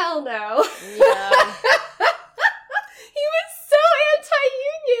workers? Hell no. Yeah. He was so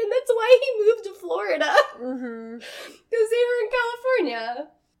anti-union. That's why he moved to Florida. Mm-hmm.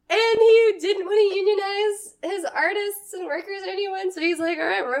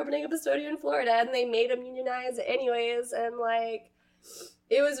 and they made them unionize anyways, and like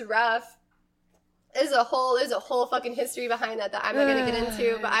it was rough. There's a whole fucking history behind that I'm not gonna get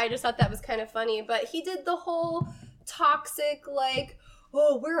into, but I just thought that was kind of funny. But he did the whole toxic, like,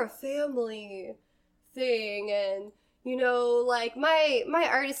 oh, we're a family thing, and you know, like my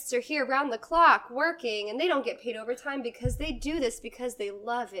artists are here round the clock working, and they don't get paid overtime because they do this because they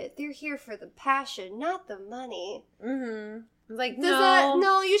love it. They're here for the passion, not the money. Mm-hmm. Like,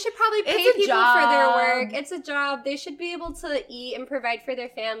 no, you should probably pay people for their work. It's a job. They should be able to eat and provide for their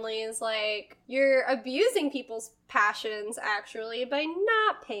families. Like, you're abusing people's passions, actually, by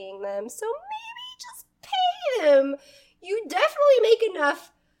not paying them. So maybe just pay them. You definitely make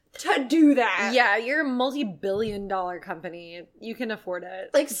enough to do that. Yeah, you're a multi-billion-dollar company. You can afford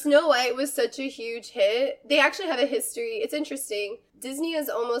it. Like, Snow White was such a huge hit. They actually have a history. It's interesting. Disney has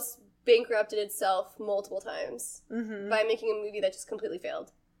almost bankrupted itself multiple times by making a movie that just completely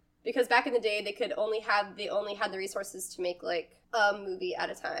failed. Because back in the day, they only had the resources to make like a movie at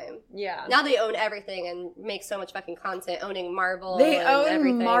a time. Yeah. Now they own everything and make so much fucking content, owning Marvel. They own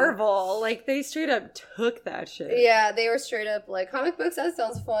everything. Marvel. Like, they straight up took that shit. Yeah, they were straight up like, comic books, that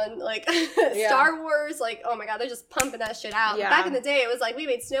sounds fun. Like, Star Wars, like, oh my god, they're just pumping that shit out. Yeah. Back in the day, it was like, we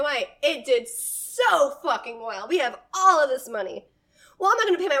made Snow White. It did so fucking well. We have all of this money. Well, I'm not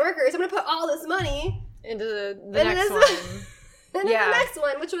going to pay my workers. I'm going to put all this money into the next one. Into the next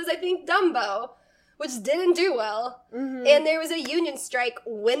one, which was, I think, Dumbo, which didn't do well. Mm-hmm. And there was a union strike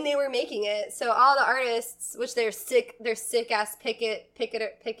when they were making it. So all the artists, which they're sick-ass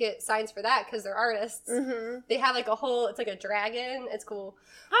picket signs for that because they're artists. Mm-hmm. They have like it's like a dragon. It's cool.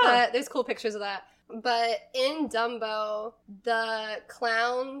 But there's cool pictures of that. But in Dumbo, the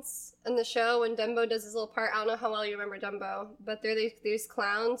clowns in the show, when Dumbo does his little part, I don't know how well you remember Dumbo, but they're these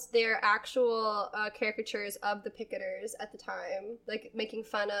clowns. They're actual caricatures of the picketers at the time, like making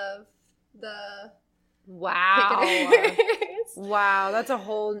fun of the picketers. Wow, that's a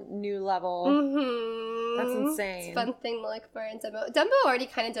whole new level. Mm-hmm. That's insane. It's a fun thing to look for in Dumbo. Dumbo already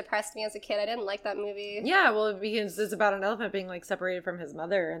kind of depressed me as a kid. I didn't like that movie. Yeah, well, because it's about an elephant being like separated from his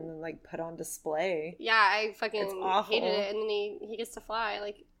mother and then like put on display. Yeah, I fucking hated it. And then he gets to fly.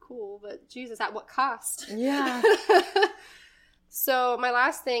 Like, cool, but Jesus, at what cost? Yeah. So my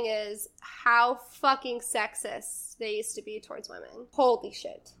last thing is how fucking sexist they used to be towards women. Holy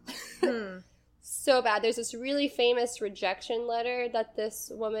shit. So bad. There's this really famous rejection letter that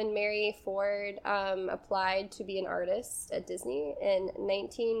this woman, Mary Ford, applied to be an artist at Disney in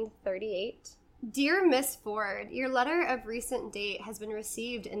 1938. Dear Miss Ford, your letter of recent date has been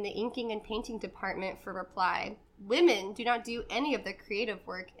received in the inking and painting department for reply. Women do not do any of the creative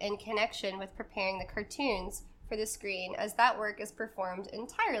work in connection with preparing the cartoons for the screen, as that work is performed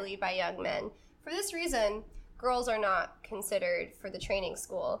entirely by young men. For this reason, girls are not considered for the training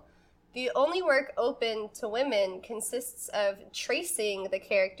school. The only work open to women consists of tracing the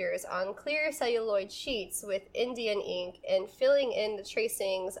characters on clear celluloid sheets with Indian ink and filling in the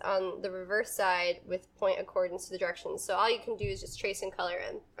tracings on the reverse side with point accordance to the directions. So all you can do is just trace and color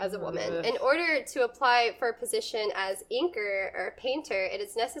in as a woman. In order to apply for a position as inker or painter, it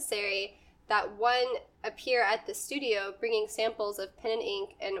is necessary that one appear at the studio bringing samples of pen and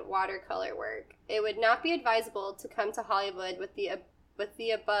ink and watercolor work. It would not be advisable to come to Hollywood with the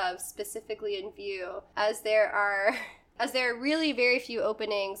above specifically in view, as there are really very few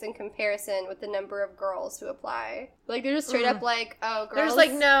openings in comparison with the number of girls who apply. Like, they're just straight up like, oh, girls. They're just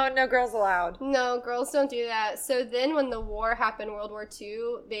like, no girls allowed. No, girls don't do that. So then when the war happened, World War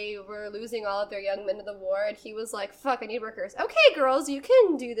II, they were losing all of their young men to the war, and he was like, fuck, I need workers. Okay, girls, you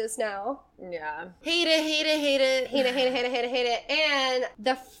can do this now. Yeah. Hate it. And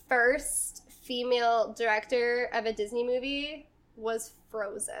the first female director of a Disney movie was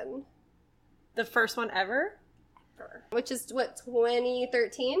Frozen. The first one ever? Which is,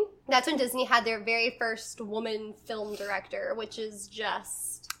 2013? That's when Disney had their very first woman film director, which is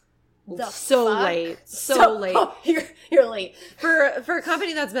just so late. So late. Oh, you're late. For a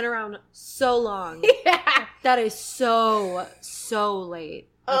company that's been around so long. Yeah. That is so late.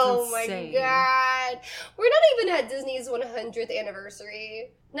 That's insane. My god. We're not even at Disney's 100th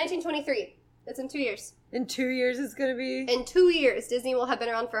anniversary. 1923. It's in 2 years. In 2 years it's going to be? In 2 years, Disney will have been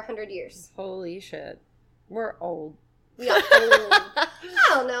around for 100 years. Holy shit. We're old. We are old. I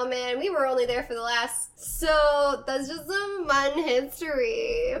don't know, man. We were only there for the last... So, that's just some fun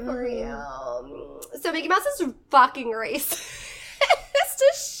history for you. So, Mickey Mouse is fucking racist. It's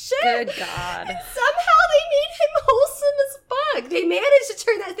just shit. Good God. And somehow they made him wholesome as fuck. They managed to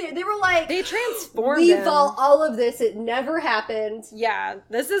turn that thing. They were like... They transformed him. All of this. It never happened. Yeah.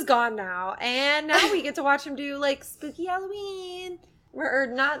 This is gone now. And now we get to watch him do, like, spooky Halloween. We're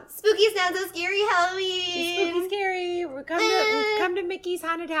not Spooky's not so scary spooky Halloween. scary. We're come to Mickey's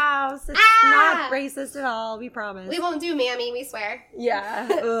haunted house. It's not racist at all. We promise. We won't do Mammy, we swear. Yeah.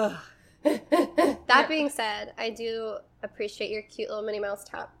 Ugh. That being said, I do appreciate your cute little Minnie Mouse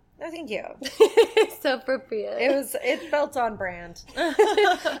top. No, thank you. So appropriate. It felt on brand.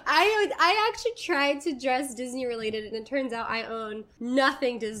 I actually tried to dress Disney related, and it turns out I own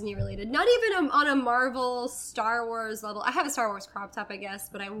nothing Disney related. Not even on a Marvel Star Wars level. I have a Star Wars crop top, I guess,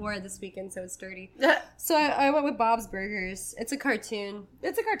 but I wore it this weekend, so it's dirty. So I went with Bob's Burgers. It's a cartoon.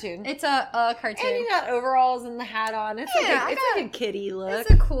 It's a cartoon. It's a cartoon. And you got overalls and the hat on. It's like a kiddie look. It's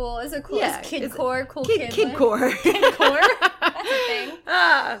a cool. Yeah, it's kidcore, cool kid look. core. Kidcore. That's a thing.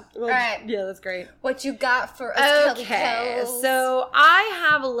 Well, all right. Yeah, that's great. What you got for us, Okay, Kelly Kells? so I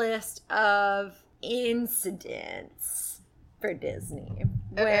have a list of incidents for Disney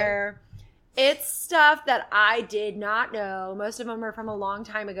where it's stuff that I did not know. Most of them are from a long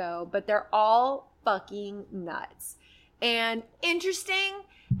time ago, but they're all fucking nuts and interesting,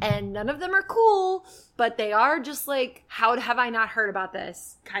 and none of them are cool, but they are just like, how have I not heard about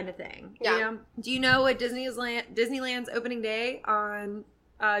this kind of thing? Yeah. You know? Do you know what Disneyland's opening day on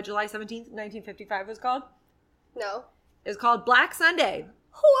July 17th, 1955 was called? No. It was called Black Sunday.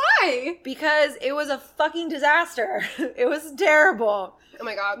 Why? Because it was a fucking disaster. It was terrible. Oh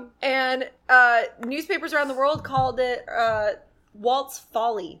my god. And newspapers around the world called it Walt's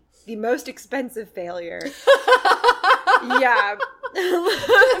Folly, the most expensive failure. Yeah.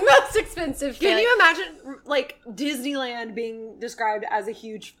 The most expensive Can failure. you imagine, like, Disneyland being described as a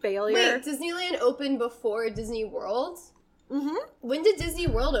huge failure? Wait, Disneyland opened before Disney World? Mm-hmm. When did Disney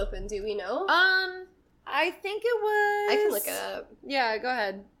World open? Do we know? I think it was... I can look it up. Yeah, go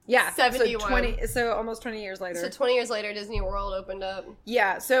ahead. Yeah. 71. So almost 20 years later. So 20 years later, Disney World opened up.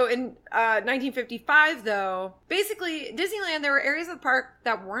 Yeah, so in 1955, though, basically, Disneyland, there were areas of the park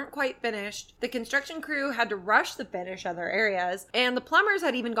that weren't quite finished. The construction crew had to rush the finish other areas, and the plumbers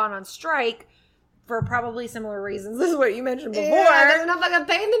had even gone on strike for probably similar reasons. This is what you mentioned before. Yeah, they're not fucking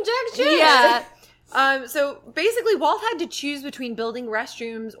paying them jack shit. Yeah. So basically, Walt had to choose between building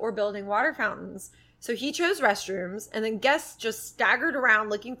restrooms or building water fountains. So he chose restrooms, and then guests just staggered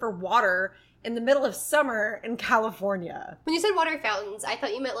around looking for water in the middle of summer in California. When you said water fountains, I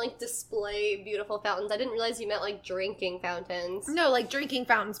thought you meant, like, display beautiful fountains. I didn't realize you meant, like, drinking fountains. No, like drinking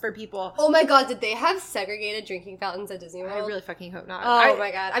fountains for people. Oh my god, did they have segregated drinking fountains at Disney World? I really fucking hope not. Oh my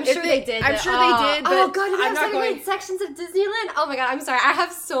god, I'm sure they did. I'm sure they did, but oh god, did they I'm have not segregated going... sections of Disneyland? Oh my god, I'm sorry. I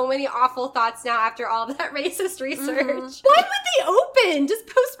have so many awful thoughts now after all of that racist research. Mm-hmm. Why would they open? Just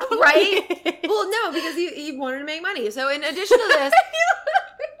postpone Right? it. Well, no, because he wanted to make money. So in addition to this...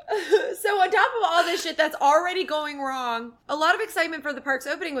 So on top of all this shit that's already going wrong, a lot of excitement for the park's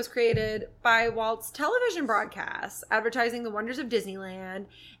opening was created by Walt's television broadcasts, advertising the wonders of Disneyland,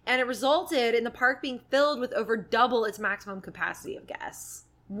 and it resulted in the park being filled with over double its maximum capacity of guests.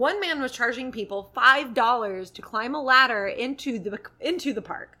 One man was charging people $5 to climb a ladder into the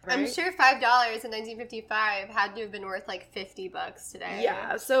park. Right? I'm sure $5 in 1955 had to have been worth like $50 today.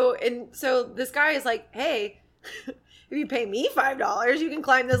 Yeah. So this guy is like, hey, if you pay me $5, you can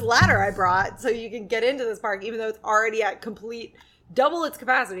climb this ladder I brought so you can get into this park, even though it's already at complete double its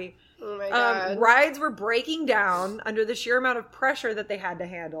capacity. Oh my god. Rides were breaking down under the sheer amount of pressure that they had to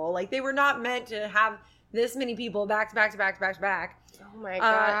handle. Like, they were not meant to have this many people back to back to back to back to back. Oh my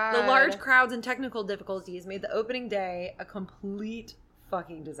god. The large crowds and technical difficulties made the opening day a complete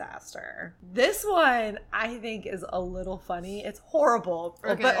fucking disaster. This one, I think, is a little funny. It's horrible,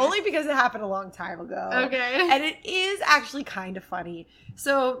 but only because it happened a long time ago. Okay. And it is actually kind of funny.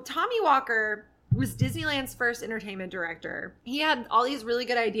 So Tommy Walker was Disneyland's first entertainment director. He had all these really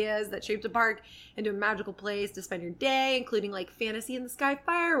good ideas that shaped the park into a magical place to spend your day, including like fantasy in the sky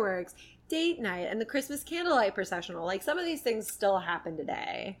fireworks, date night, and the Christmas candlelight processional. Like, some of these things still happen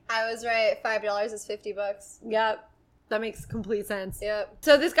today. I was right. $5 is $50. Yep. That makes complete sense. Yep.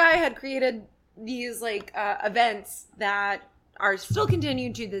 So this guy had created these like events that are still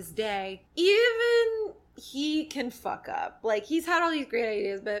continued to this day. Even he can fuck up. Like, he's had all these great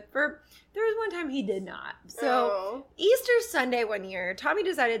ideas, but there was one time he did not. So Easter Sunday one year, Tommy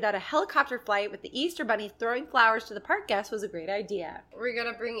decided that a helicopter flight with the Easter Bunny throwing flowers to the park guests was a great idea. We're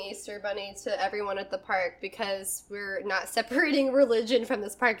gonna bring Easter Bunny to everyone at the park because we're not separating religion from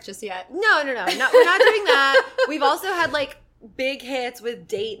this park just yet. No, we're not doing that. We've also had like big hits with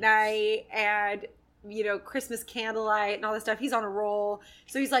date night and, you know, Christmas candlelight and all this stuff. He's on a roll.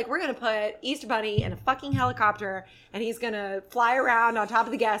 So he's like, we're going to put Easter Bunny in a fucking helicopter and he's going to fly around on top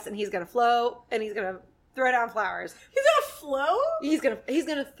of the guests and he's going to float and he's going to throw down flowers. He's gonna float? He's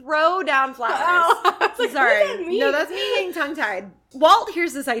going to throw down flowers. Oh, I was like, Sorry. what does that mean? No, that's me getting tongue-tied. Walt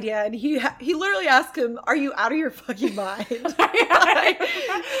hears this idea, and he literally asks him, "Are you out of your fucking mind?"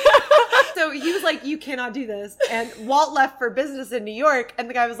 So he was like, "You cannot do this." And Walt left for business in New York, and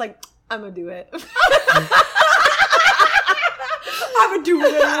the guy was like, "I'm gonna do it. I'm gonna do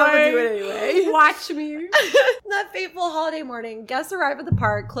it anyway. Watch me." That fateful holiday morning, guests arrive at the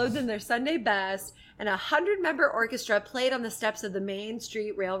park, clothed in their Sunday best, and a 100-member orchestra played on the steps of the Main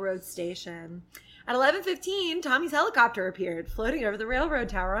Street Railroad station. At 11:15, Tommy's helicopter appeared, floating over the railroad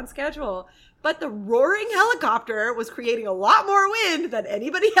tower on schedule. But the roaring helicopter was creating a lot more wind than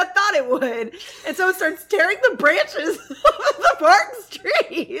anybody had thought it would. And so it starts tearing the branches of the park's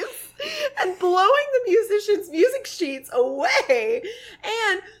trees and blowing the musicians' music sheets away.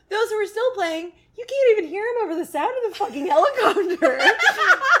 And those who were still playing, you can't even hear them over the sound of the fucking helicopter.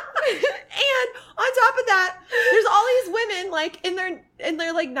 And on top of that, there's all these women like in their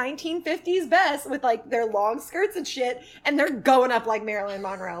like 1950s vests with like their long skirts and shit, and they're going up like Marilyn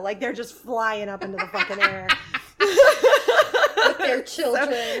Monroe. Like they're just flying up into the fucking air. With their children.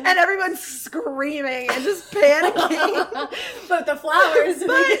 And everyone's screaming and just panicking. But the flowers,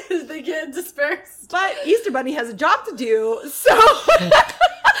 they get dispersed. But Easter Bunny has a job to do, so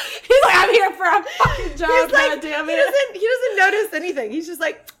He's like, I'm here for a fucking job, he's like, goddammit. he doesn't notice anything. He's just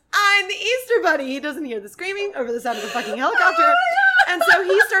like, I'm the Easter Bunny. He doesn't hear the screaming over the sound of the fucking helicopter. And so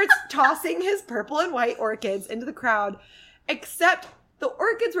he starts tossing his purple and white orchids into the crowd, except the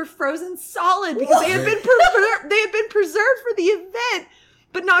orchids were frozen solid because they had been preserved for the event,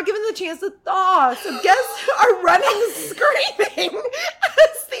 but not given the chance to thaw. So guests are running screaming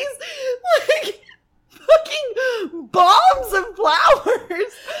as these like fucking bombs of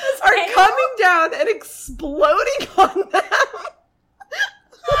flowers are coming down and exploding on them.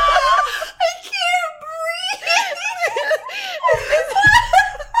 I can't breathe.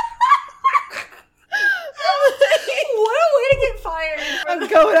 What a way to get fired. I'm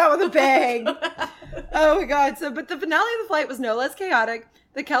going out with a bang. Oh my god. But the finale of the flight was no less chaotic.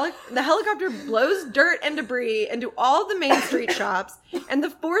 The helicopter blows dirt and debris into all the Main Street shops, and the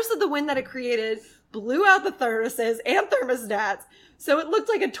force of the wind that it created blew out the thermoses and thermostats, so it looked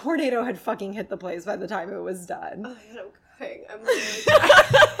like a tornado had fucking hit the place by the time it was done. Oh my god, I'm crying. I'm really crying.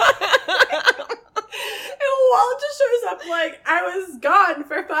 And Walt just shows up like, I was gone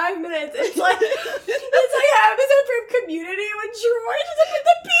for 5 minutes. It's like an episode from Community when Troy just up with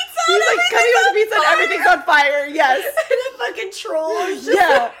the pizza. He's like cutting on the pizza and everything's on fire. Yes. And the fucking troll is just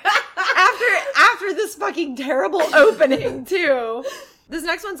Yeah. After this fucking terrible opening too. This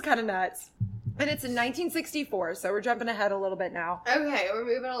next one's kind of nuts. And it's in 1964, so we're jumping ahead a little bit now. Okay, we're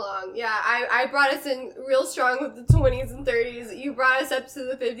moving along. Yeah, I brought us in real strong with the 20s and 30s. You brought us up to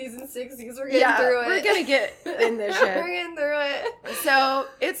the 50s and 60s. We're getting through it. We're gonna get in this shit. We're getting through it. So,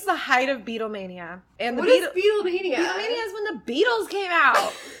 it's the height of Beatlemania. And What is Beatlemania? Beatlemania is when the Beatles came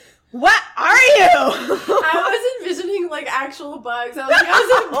out. What are you? I was envisioning like actual bugs. I was like, is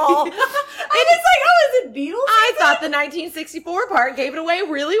it Beatles? I thought the 1964 part gave it away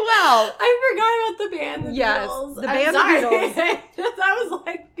really well. I forgot about the band, the Yes, Beatles. the band, the Beatles. That was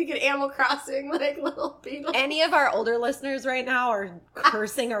like thinking Animal Crossing, like little Beatles. Any of our older listeners right now are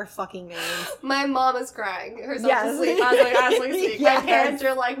cursing our fucking names. My mom is crying herself Yes. to sleep. I was like, honestly, Yes. my parents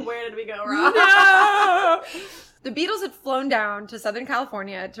are like, where did we go wrong? No! The Beatles had flown down to Southern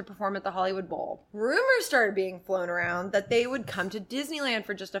California to perform at the Hollywood Bowl. Rumors started being flown around that they would come to Disneyland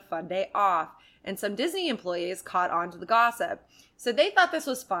for just a fun day off, and some Disney employees caught on to the gossip. So they thought this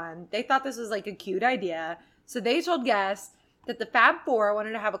was fun. They thought this was like a cute idea. So they told guests that the Fab Four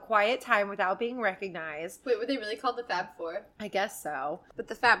wanted to have a quiet time without being recognized. Wait, were they really called the Fab Four? I guess so. But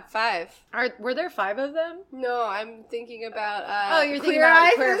the Fab Five. Were there 5 of them? No, I'm thinking about You're thinking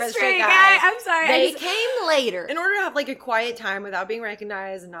about Queer for Straight Guy. I'm sorry. They came later. In order to have like a quiet time without being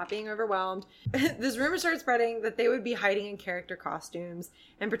recognized and not being overwhelmed, this rumor started spreading that they would be hiding in character costumes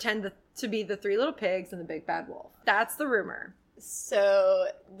and pretend to be the 3 little pigs and the big bad wolf. That's the rumor. So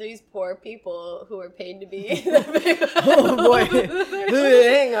these poor people who were paid to be Oh boy.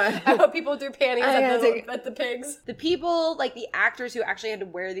 Hang on. I hope people threw panties at the pigs. The people, like the actors who actually had to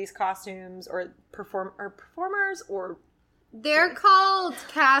wear these costumes or performers or They're called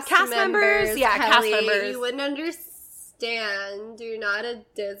cast members. Yeah, Kelly. cast members. You wouldn't understand. You're not a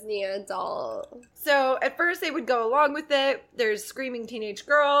Disney adult. So at first they would go along with it. There's screaming teenage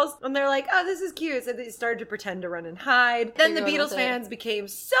girls, and they're like, "Oh, this is cute." So they started to pretend to run and hide. Then the Beatles fans became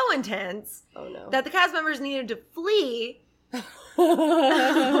so intense that the cast members needed to flee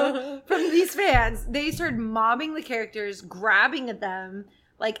from these fans. They started mobbing the characters, grabbing at them,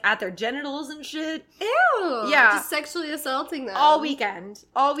 like at their genitals and shit. Ew. Yeah. Just sexually assaulting them. All weekend,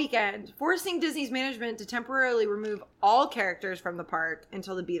 forcing Disney's management to temporarily remove all characters from the park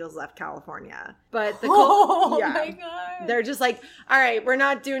until the Beatles left California. But the my God. they're just like, all right, we're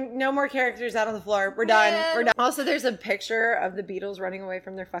not doing no more characters out on the floor. We're done. Man. We're done. Also, there's a picture of the Beatles running away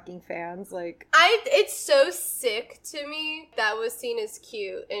from their fucking fans. Like, It's so sick to me that was seen as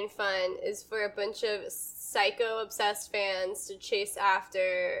cute and fun is for a bunch of psycho-obsessed fans to chase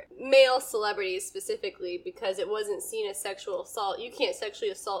after male celebrities specifically because it wasn't seen as sexual assault. You can't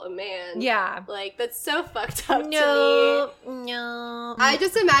sexually assault a man. yeah. Like, that's so fucked up to me. No. I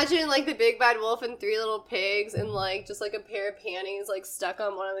just imagine, like, the big bad wolf and 3 little pigs and, like, just, like, a pair of panties, like, stuck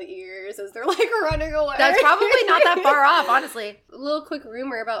on one of the ears as they're, like, running away. That's probably not that far off, honestly. A little quick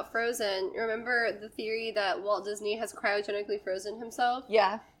rumor about Frozen. Remember the theory that Walt Disney has cryogenically frozen himself?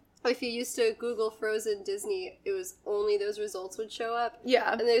 Yeah. If you used to Google Frozen Disney, it was only those results would show up.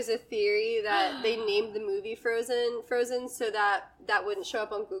 Yeah. And there's a theory that they named the movie Frozen so that wouldn't show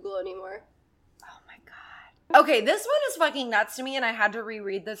up on Google anymore. Oh my God. Okay, this one is fucking nuts to me, and I had to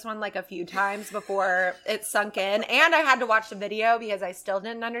reread this one like a few times before it sunk in, and I had to watch the video because I still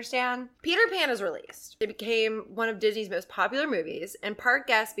didn't understand. Peter Pan is released. It became one of Disney's most popular movies, and park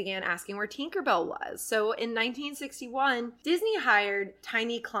guests began asking where Tinkerbell was. So in 1961, Disney hired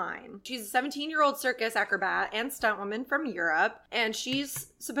Tiny Klein. She's a 17-year-old circus acrobat and stuntwoman from Europe, and she's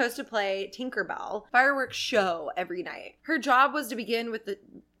supposed to play Tinkerbell fireworks show every night. Her job was to begin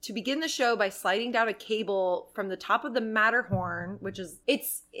the show by sliding down a cable from the top of the Matterhorn, which is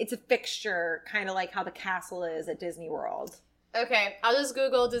it's a fixture, kind of like how the castle is at Disney World. Okay, I'll just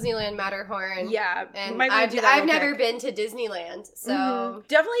Google Disneyland Matterhorn. Yeah, And might wanna do that I've real never quick. been to Disneyland, so... Mhm.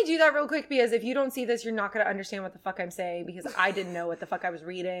 Definitely do that real quick because if you don't see this, you're not going to understand what the fuck I'm saying because I didn't know what the fuck I was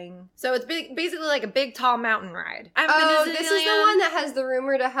reading. So it's basically like a big, tall mountain ride. I haven't been to this is the Disneyland. one that has the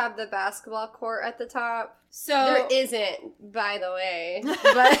rumor to have the basketball court at the top. So There isn't, by the way.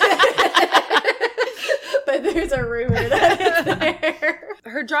 But, but there's a rumor that it's there.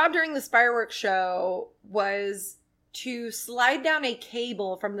 her job during this fireworks show was to slide down a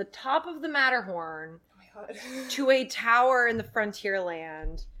cable from the top of the Matterhorn Oh my God. to a tower in the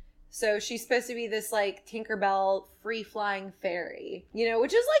Frontierland. So she's supposed to be this like Tinkerbell free-flying fairy, you know,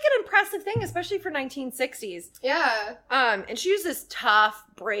 which is like an impressive thing, especially for 1960s. Yeah. And she was this tough,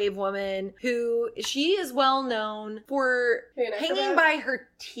 brave woman who she is well known for Being an hanging acrobat? by her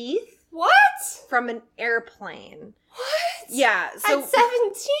teeth What? from an airplane. What? Yeah, so At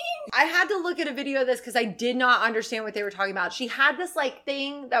 17? I had to look at a video of this because I did not understand what they were talking about. She had this like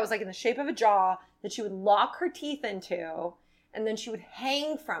thing that was like in the shape of a jaw that she would lock her teeth into, and then she would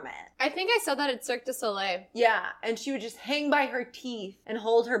hang from it. I think I saw that at Cirque du Soleil. Yeah, and she would just hang by her teeth and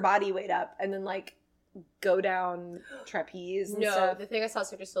hold her body weight up, and then like go down trapeze and stuff. The thing I saw at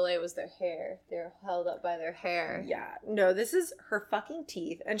Cirque du Soleil was their hair. They were held up by their hair. Yeah, no, this is her fucking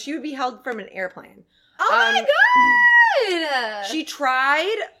teeth, and she would be held from an airplane. Oh my God! She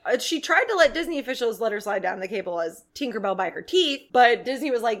tried to let Disney officials let her slide down the cable as Tinkerbell by her teeth, but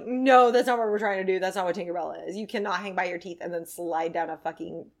Disney was like, no, that's not what we're trying to do. That's not what Tinkerbell is. You cannot hang by your teeth and then slide down a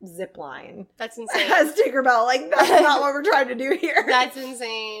fucking zip line That's insane. as Tinkerbell. Like, that's not what we're trying to do here. That's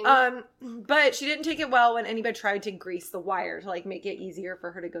insane. But she didn't take it well when anybody tried to grease the wire to like make it easier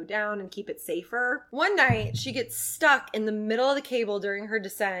for her to go down and keep it safer. One night, she gets stuck in the middle of the cable during her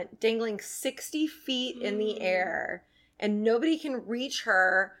descent, dangling 60 feet in the air, and nobody can reach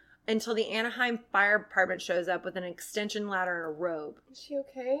her until the Anaheim Fire Department shows up with an extension ladder and a rope. Is she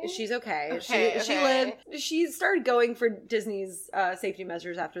okay? She's okay. Okay, She okay. lived. She started going for Disney's safety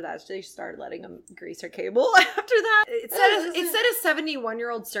measures after that. So they started letting them grease her cable after that. It said a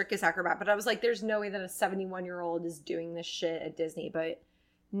 71-year-old circus acrobat, but I was like, there's no way that a 71-year-old is doing this shit at Disney. But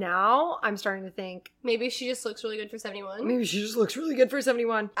now I'm starting to think Maybe she just looks really good for 71. maybe she just looks really good for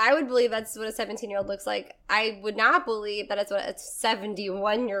 71. I would believe that's what a 17-year-old looks like. I would not believe that it's what a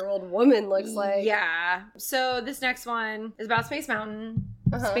 71-year-old woman looks like. Yeah. So this next one is about Space Mountain.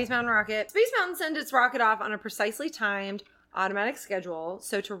 Uh-huh. Space Mountain rocket. Space Mountain sends its rocket off on a precisely timed automatic schedule.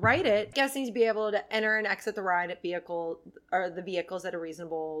 So to ride it, guests need to be able to enter and exit the ride at the vehicles at a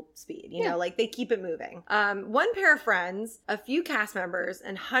reasonable speed. You know, like they keep it moving. One pair of friends, a few cast members,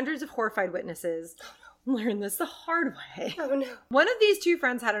 and hundreds of horrified witnesses learned this the hard way. Oh no. One of these two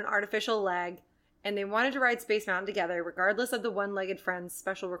friends had an artificial leg, and they wanted to ride Space Mountain together regardless of the one-legged friend's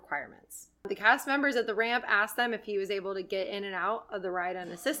special requirements. The cast members at the ramp asked them if he was able to get in and out of the ride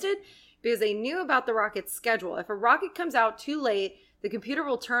unassisted because they knew about the rocket's schedule. If a rocket comes out too late, the computer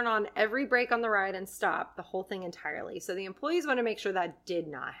will turn on every brake on the ride and stop the whole thing entirely. So the employees want to make sure that did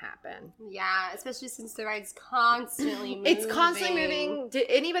not happen. Yeah, especially since the ride's constantly moving. It's constantly moving.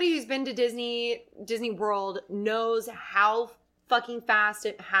 Anybody who's been to Disney World knows how fucking fast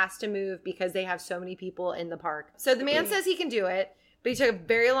it has to move because they have so many people in the park. So the man says he can do it, but he took a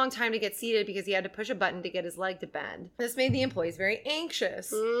very long time to get seated because he had to push a button to get his leg to bend. This made the employees very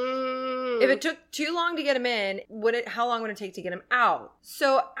anxious. If it took too long to get him in, how long would it take to get him out?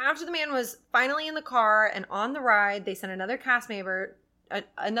 So after the man was finally in the car and on the ride, they sent another cast member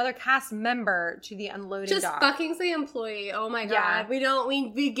to the unloading dock. Just fucking say employee. Oh my god. Yeah.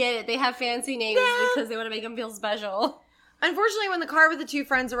 We get it. They have fancy names because they want to make them feel special. Unfortunately, when the car with the two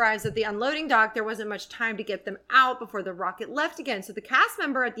friends arrives at the unloading dock, there wasn't much time to get them out before the rocket left again. So the cast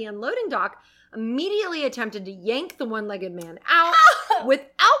member at the unloading dock immediately attempted to yank the one-legged man out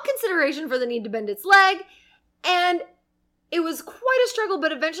without consideration for the need to bend its leg. And it was quite a struggle,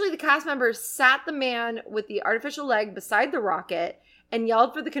 but eventually the cast member sat the man with the artificial leg beside the rocket and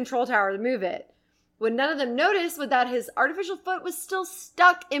yelled for the control tower to move it. What none of them noticed was that his artificial foot was still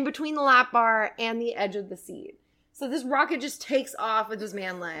stuck in between the lap bar and the edge of the seat. So this rocket just takes off with this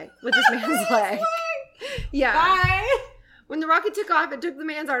man's leg. Yeah. Bye. When the rocket took off, it took the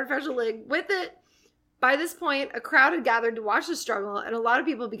man's artificial leg with it. By this point, a crowd had gathered to watch the struggle, and a lot of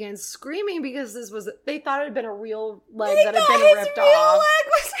people began screaming because they thought it had been a real leg that had been ripped off. Leg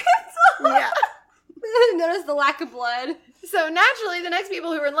was ripped off. Yeah. They didn't notice the lack of blood. So naturally, the next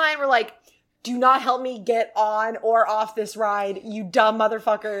people who were in line were like, do not help me get on or off this ride, you dumb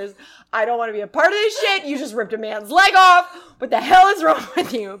motherfuckers. I don't want to be a part of this shit. You just ripped a man's leg off. What the hell is wrong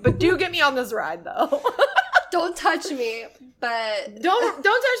with you? But do get me on this ride, though. Don't touch me, but... Don't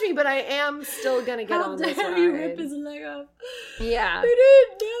touch me, but I am still gonna get on this ride. How dare you rip his leg off? Yeah. I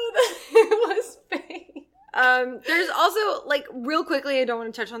didn't know that it was fake. There's also, like, real quickly, I don't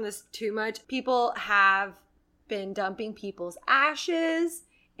want to touch on this too much. People have been dumping people's ashes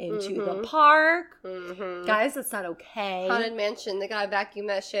into the park. Guys, that's not okay. Haunted Mansion, they gotta vacuum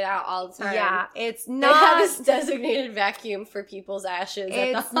that shit out all the time. Yeah, it's They not... have this designated vacuum for people's ashes at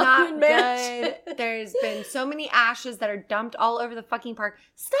It's the not Haunted Mansion. good. There's been so many ashes that are dumped all over the fucking park.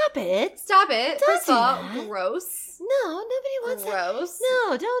 Stop it. Stop it. Don't First of all, do that. gross. No, nobody wants that. Gross.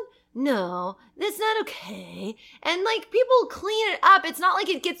 No, don't. No, that's not okay. And, like, people clean it up. It's not like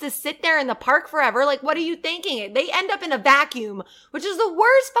it gets to sit there in the park forever. Like, what are you thinking? They end up in a vacuum, which is the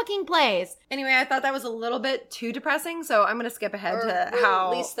worst fucking place. Anyway, I thought that was a little bit too depressing, so I'm going to skip ahead to we'll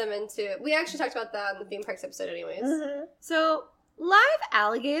how... release them into... We actually talked about that in the theme parks episode anyways. So, live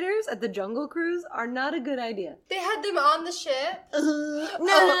alligators at the Jungle Cruise are not a good idea. They had them on the ship.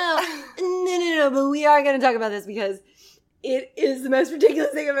 No, but we are going to talk about this because it is the most ridiculous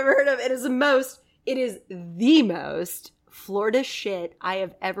thing I've ever heard of. It is the most Florida shit I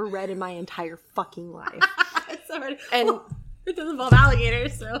have ever read in my entire fucking life. And it doesn't involve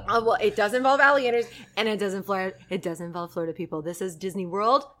alligators, so. well, it does involve alligators, and it does involve Florida people. This is Disney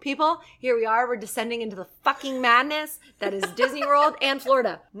World, people. Here we are. We're descending into the fucking madness that is Disney World and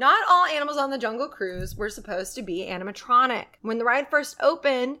Florida. Not all animals on the Jungle Cruise were supposed to be animatronic. When the ride first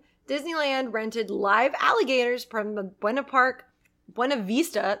opened, Disneyland rented live alligators from the Buena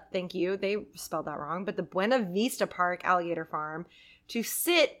Vista, thank you, they spelled that wrong, but the Buena Vista Park Alligator Farm to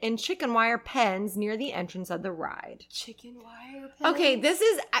sit in chicken wire pens near the entrance of the ride. Chicken wire pens?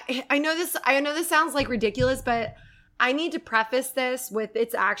 Okay, I know this sounds like ridiculous, but I need to preface this with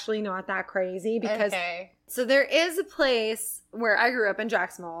it's actually not that crazy because So there is a place where I grew up in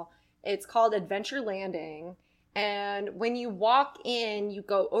Jacksonville. It's called Adventure Landing. And when you walk in, you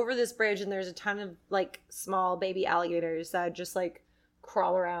go over this bridge and there's a ton of like small baby alligators that just like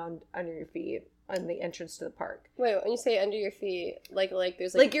crawl around under your feet on the entrance to the park. Wait, when you say under your feet, like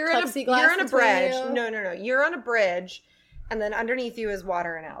there's like you're on a bridge. No. You're on a bridge and then underneath you is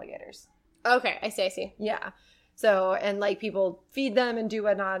water and alligators. Okay, I see. Yeah. So, and like people feed them and do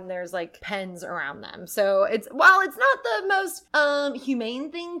whatnot, and there's like pens around them. So while it's not the most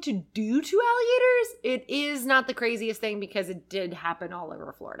humane thing to do to alligators, it is not the craziest thing because it did happen all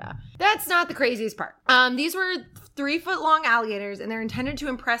over Florida. That's not the craziest part. These were 3-foot long alligators, and they're intended to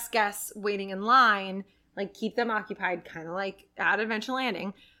impress guests waiting in line, like keep them occupied, kind of like at Adventure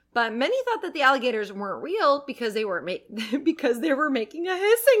Landing. But many thought that the alligators weren't real because they were making a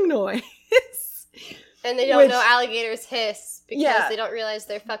hissing noise. And they don't know alligators hiss because they don't realize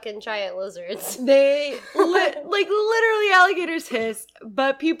they're fucking giant lizards. They, literally alligators hiss,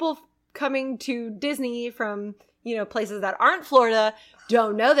 but people coming to Disney from places that aren't Florida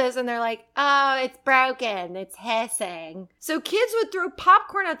don't know this, and they're like, oh, it's broken, it's hissing. So kids would throw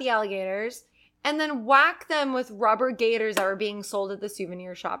popcorn at the alligators and then whack them with rubber gators that were being sold at the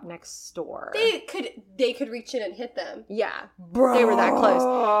souvenir shop next door. They could reach in and hit them. Yeah, they were that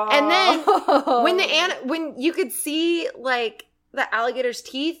close. And then when you could see like the alligator's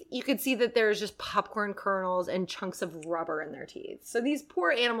teeth, you could see that there's just popcorn kernels and chunks of rubber in their teeth. So these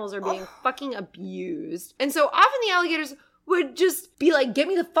poor animals are being fucking abused. And so often the alligators would just be like, get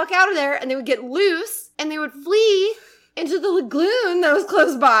me the fuck out of there. And they would get loose and they would flee into the lagoon that was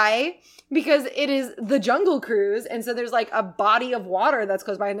close by because it is the Jungle Cruise. And so there's like a body of water that's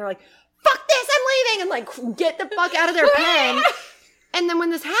close by and they're like, fuck this, I'm leaving. And like, get the fuck out of their pen. And then when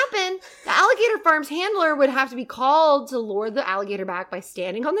this happened, the alligator farm's handler would have to be called to lure the alligator back by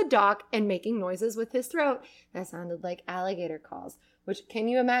standing on the dock and making noises with his throat that sounded like alligator calls, which can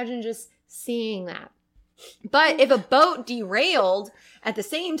you imagine just seeing that? But if a boat derailed at the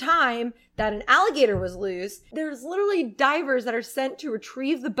same time that an alligator was loose, there's literally divers that are sent to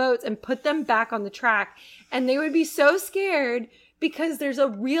retrieve the boats and put them back on the track. And they would be so scared because there's a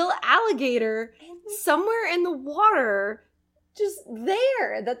real alligator somewhere in the water just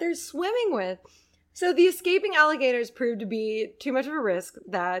there that they're swimming with. So the escaping alligators proved to be too much of a risk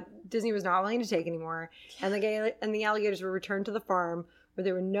that Disney was not willing to take anymore. And the alligators were returned to the farm where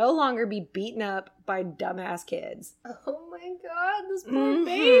they would no longer be beaten up by dumbass kids. Oh my God, those poor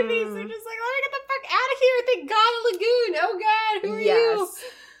babies. They're just like, let me get the fuck out of here. Thank God, a lagoon. Oh God, who are you?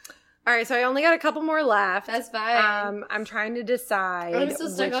 All right, so I only got a couple more left. That's fine. I'm trying to decide. I'm still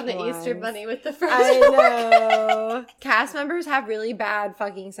stuck on the Easter Bunny with the first I know. Cast members have really bad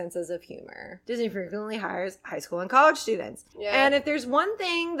fucking senses of humor. Disney frequently hires high school and college students. Yeah. And if there's one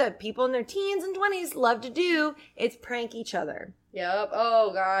thing that people in their teens and 20s love to do, it's prank each other. Yep.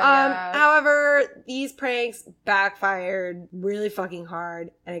 Oh, God. Yeah. However, these pranks backfired really fucking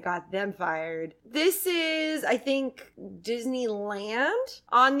hard, and it got them fired. This is, I think, Disneyland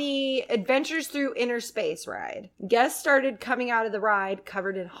on the Adventures Through Inner Space ride. Guests started coming out of the ride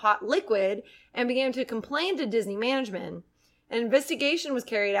covered in hot liquid and began to complain to Disney management. An investigation was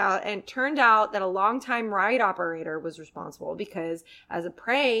carried out, and it turned out that a longtime ride operator was responsible because, as a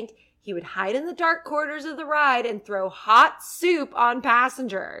prank, he would hide in the dark corners of the ride and throw hot soup on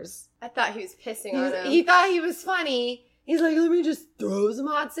passengers. I thought he was pissing on him. He thought he was funny. He's like, let me just throw some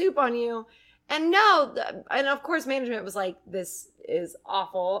hot soup on you. And and of course management was like, this is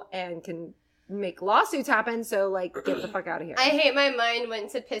awful and can make lawsuits happen, so like, get the fuck out of here. I hate my mind went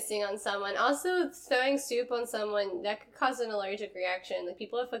to pissing on someone. Also, throwing soup on someone, that could cause an allergic reaction. Like,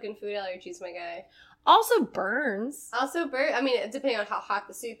 people have fucking food allergies, my guy. Also burns. I mean, depending on how hot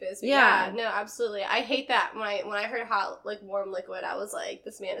the soup is. But yeah, no, absolutely. I hate that. When I heard hot, like, warm liquid, I was like,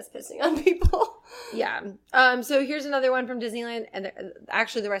 this man is pissing on people. Yeah. So here's another one from Disneyland. And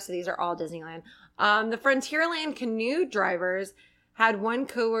actually, the rest of these are all Disneyland. The Frontierland canoe drivers had one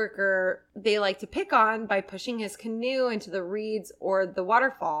coworker they like to pick on by pushing his canoe into the reeds or the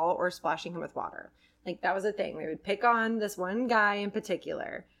waterfall or splashing him with water. Like, that was a thing. They would pick on this one guy in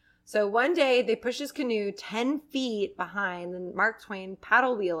particular. So one day they pushed his canoe 10 feet behind the Mark Twain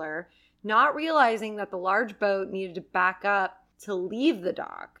paddle wheeler, not realizing that the large boat needed to back up to leave the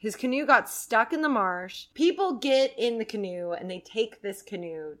dock. His canoe got stuck in the marsh. People get in the canoe and they take this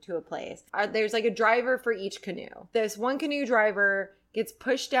canoe to a place. There's like a driver for each canoe. This one canoe driver gets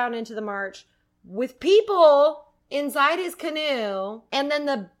pushed down into the marsh with people inside his canoe, and then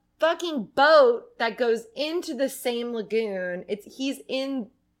the fucking boat that goes into the same lagoon, he's in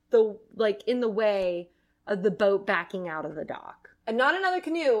the way of the boat backing out of the dock. And not another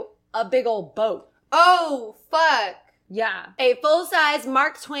canoe, a big old boat. Oh, fuck. Yeah. A full-size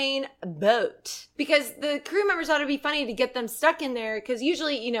Mark Twain boat. Because the crew members thought it'd be funny to get them stuck in there, because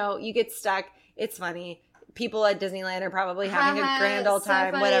usually, you get stuck, it's funny. People at Disneyland are probably having a grand old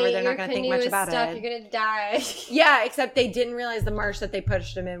time, funny. Whatever, they're not going to think much about stuck. it. You're going to die. Yeah, except they didn't realize the marsh that they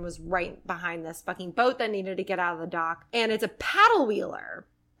pushed them in was right behind this fucking boat that needed to get out of the dock. And it's a paddle wheeler.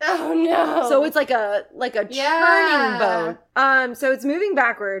 Oh no. So it's like a churning boat. So it's moving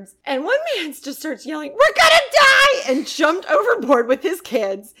backwards, and one man just starts yelling, "We're gonna die!" and jumped overboard with his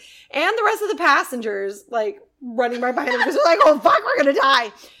kids and the rest of the passengers, like, running right behind him because they're like, "Oh fuck, we're gonna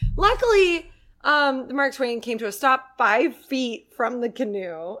die." Luckily, the Mark Twain came to a stop 5 feet from the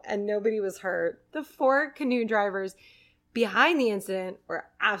canoe and nobody was hurt. The 4 canoe drivers behind the incident were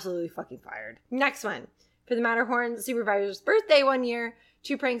absolutely fucking fired. Next one. For the Matterhorn supervisor's birthday one year,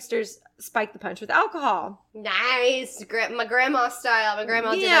 2 pranksters spiked the punch with alcohol. Nice. My grandma style. My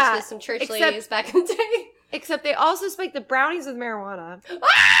grandma did that to some church ladies back in the day. Except they also spiked the brownies with marijuana.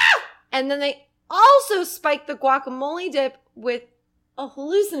 Ah! And then they also spiked the guacamole dip with a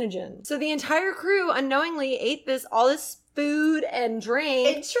hallucinogen. So the entire crew unknowingly ate all this food and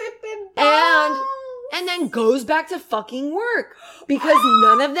drink. And tripping balls. And then goes back to fucking work because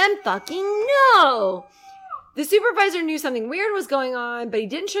none of them fucking know. The supervisor knew something weird was going on, but he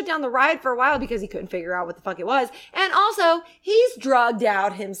didn't shut down the ride for a while because he couldn't figure out what the fuck it was. And also, he's drugged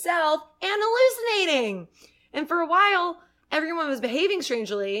out himself and hallucinating. And for a while, everyone was behaving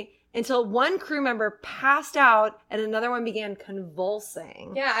strangely until one crew member passed out and another one began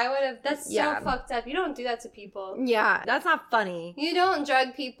convulsing. Yeah, I would have. That's so fucked up. You don't do that to people. Yeah, that's not funny. You don't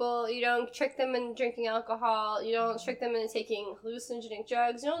drug people. You don't trick them into drinking alcohol. You don't trick them into taking hallucinogenic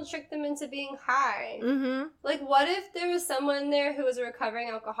drugs. You don't trick them into being high. Mm-hmm. Like, what if there was someone there who was a recovering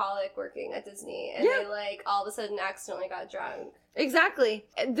alcoholic working at Disney and they, like, all of a sudden accidentally got drunk? Exactly.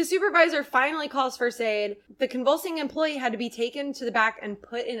 The supervisor finally calls first aid. The convulsing employee had to be taken to the back and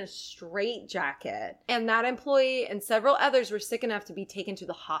put in a straitjacket. And that employee and several others were sick enough to be taken to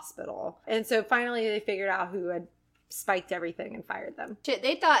the hospital. And so finally they figured out who had spiked everything and fired them. Shit,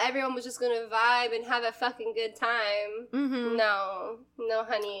 they thought everyone was just gonna vibe and have a fucking good time. Mm-hmm. No,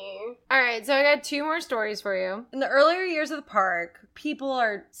 honey. All right, so I got 2 more stories for you. In the earlier years of the park, people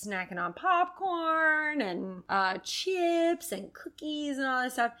are snacking on popcorn and chips and cookies and all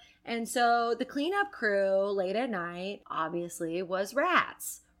this stuff. And so the cleanup crew late at night, obviously, was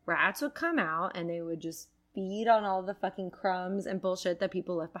rats. Rats would come out and they would just feed on all the fucking crumbs and bullshit that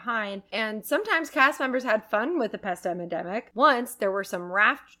people left behind. And sometimes cast members had fun with the pest epidemic. Once, there were some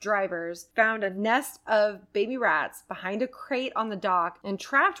raft drivers found a nest of baby rats behind a crate on the dock and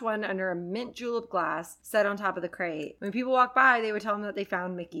trapped one under a mint julep glass set on top of the crate. When people walked by, they would tell them that they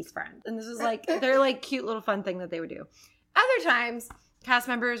found Mickey's friend. And this was like, their like cute little fun thing that they would do. Other times, cast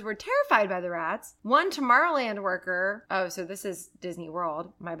members were terrified by the rats. One Tomorrowland worker, so this is Disney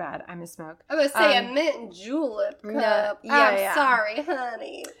World. My bad, I misspoke. I was say a mint julep cup. I'm sorry,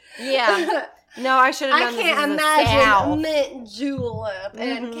 honey. Yeah. No, I should have done this. I can't imagine mint julep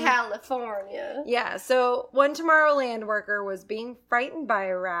in California. Yeah, so one Tomorrowland worker was being frightened by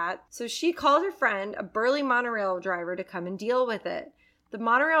a rat, so she called her friend, a burly monorail driver, to come and deal with it. The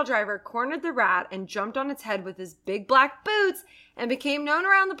monorail driver cornered the rat and jumped on its head with his big black boots and became known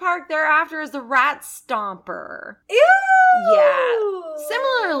around the park thereafter as the Rat Stomper. Ew! Yeah.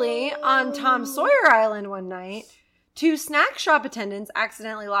 Similarly, on Tom Sawyer Island one night, 2 snack shop attendants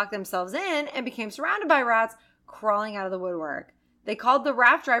accidentally locked themselves in and became surrounded by rats crawling out of the woodwork. They called the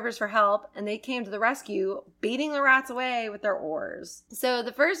raft drivers for help, and they came to the rescue, beating the rats away with their oars. So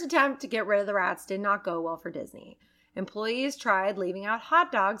the first attempt to get rid of the rats did not go well for Disney. Employees tried leaving out hot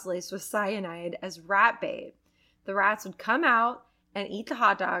dogs laced with cyanide as rat bait. The rats would come out and eat the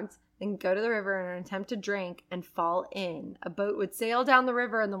hot dogs, then go to the river in an attempt to drink and fall in. A boat would sail down the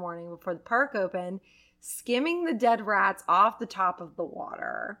river in the morning before the park opened, skimming the dead rats off the top of the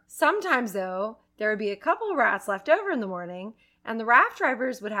water. Sometimes, though, there would be a couple rats left over in the morning, and the raft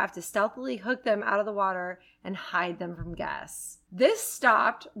drivers would have to stealthily hook them out of the water and hide them from guests. This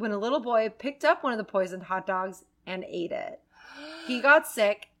stopped when a little boy picked up one of the poisoned hot dogs and ate it. He got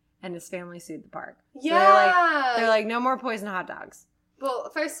sick, and his family sued the park. Yeah. So they're like, no more poisoned hot dogs.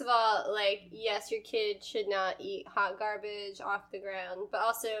 Well, first of all, like, yes, your kid should not eat hot garbage off the ground, but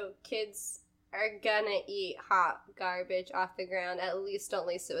also kids are gonna eat hot garbage off the ground. At least don't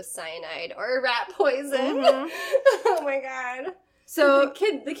lace it with cyanide or rat poison. Mm-hmm. Oh my god. So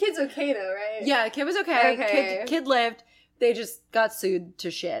the kid's okay though, right? Yeah, the kid was okay. Kid lived. They just got sued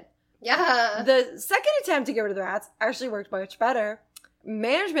to shit. Yeah. The second attempt to get rid of the rats actually worked much better.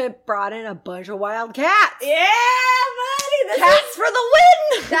 Management brought in a bunch of wild cats. Yeah, buddy. Cats for the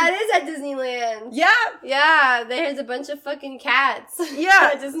win! That is at Disneyland. Yeah. Yeah, there's a bunch of fucking cats.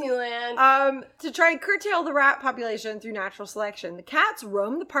 Yeah. At Disneyland. To try and curtail the rat population through natural selection, the cats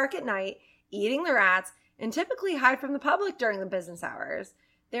roam the park at night, eating the rats, and typically hide from the public during the business hours.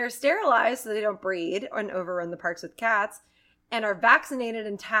 They are sterilized so they don't breed and overrun the parks with cats, and are vaccinated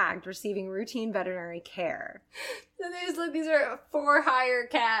and tagged, receiving routine veterinary care. So there's like, these are for hire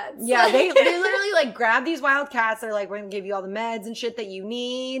cats. Yeah, they literally like grab these wild cats. They're like, we're going to give you all the meds and shit that you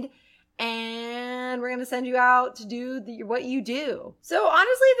need, and we're going to send you out to do what you do. So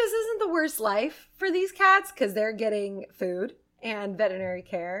honestly, this isn't the worst life for these cats because they're getting food and veterinary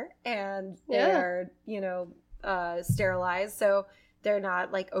care, and they're, sterilized, so they're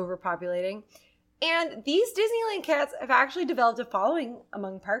not like overpopulating. And these Disneyland cats have actually developed a following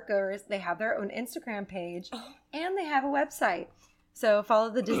among park goers. They have their own Instagram page and they have a website. So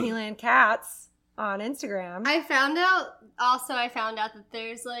follow the Disneyland cats on Instagram. I found out that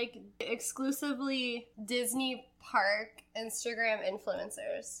there's like exclusively Disney Park Instagram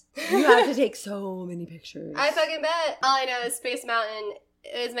influencers. You have to take so many pictures. I fucking bet. All I know is Space Mountain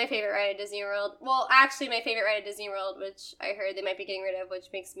is my favorite ride at Disney World. Well, actually, my favorite ride at Disney World, which I heard they might be getting rid of, which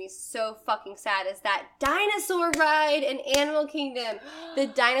makes me so fucking sad, is that dinosaur ride in Animal Kingdom. The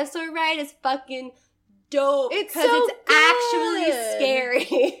dinosaur ride is fucking dope. It's because so it's actually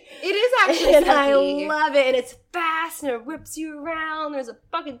scary. It is actually And spooky. I love it. And it's fast and it whips you around. There's a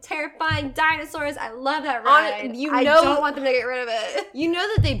fucking terrifying dinosaurs. I love that ride. I don't want them to get rid of it. You know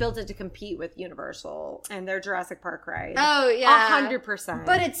that they built it to compete with Universal and their Jurassic Park ride. Oh, yeah. 100%.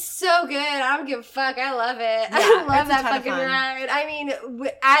 But it's so good. I don't give a fuck. I love it. Yeah, I love it's a that ton of fucking fun. ride. I mean,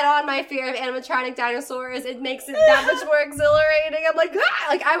 add on my fear of animatronic dinosaurs. It makes it that much more exhilarating. I'm like, ah!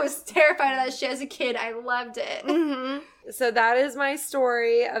 Like, I was terrified of that shit as a kid. I loved it. Mm-hmm. So that is my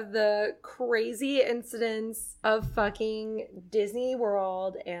story of the crazy incidents of fucking Disney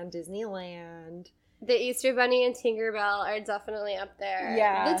World and Disneyland. The Easter Bunny and Tinkerbell are definitely up there.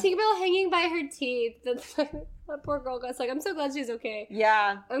 Yeah. The Tinkerbell hanging by her teeth. That poor girl got stuck. I'm so glad she's okay.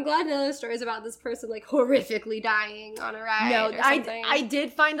 Yeah. I'm glad none of the stories about this person like horrifically dying on a ride No, or something. I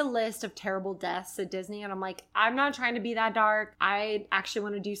did find a list of terrible deaths at Disney, and I'm like, I'm not trying to be that dark. I actually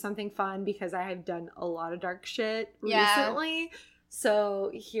want to do something fun because I have done a lot of dark shit recently.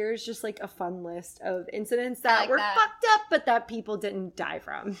 So here's just like a fun list of incidents that were fucked up, but that people didn't die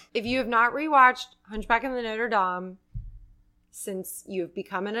from. If you have not rewatched Hunchback of the Notre Dame since you've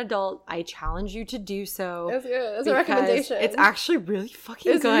become an adult, I challenge you to do so. That's good. That's a recommendation. It's actually really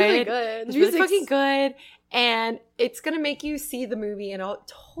fucking It's good. really good. It's really fucking good. And it's going to make you see the movie in a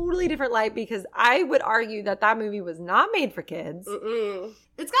totally different light because I would argue that that movie was not made for kids. Mm-mm.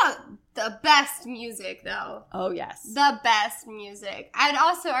 It's got the best music, though. Oh, yes. The best music. I'd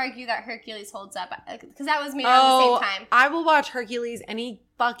also argue that Hercules holds up because that was made at the same time. I will watch Hercules any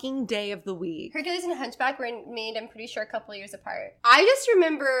fucking day of the week. Hercules and Hunchback were made, I'm pretty sure, a couple years apart. I just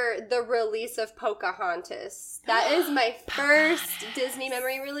remember the release of Pocahontas. That is my first Disney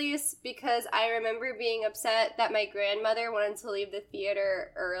memory release because I remember being upset that my grandmother wanted to leave the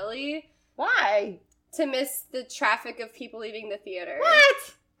theater early. Why? To miss the traffic of people leaving the theater. What?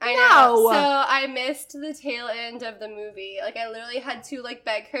 I No. know. So I missed the tail end of the movie. Like, I literally had to, like,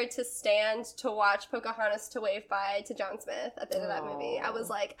 beg her to stand to watch Pocahontas to wave bye to John Smith at the end of that movie. I was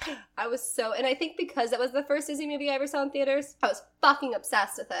like, and I think because that was the first Disney movie I ever saw in theaters, I was fucking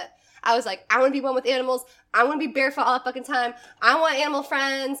obsessed with it. I was like, I want to be one with animals. I want to be barefoot all the fucking time. I want animal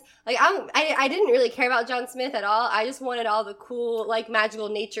friends. Like, I didn't really care about John Smith at all. I just wanted all the cool, like, magical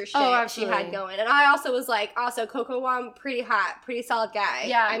nature shit she had going. And I also was like, Coco Wong, pretty hot, pretty solid guy.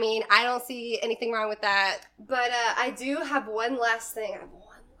 Yeah. I mean, I don't see anything wrong with that. But I do have one last thing. I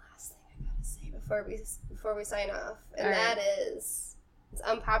gotta say before we sign off. And all right. that is, it's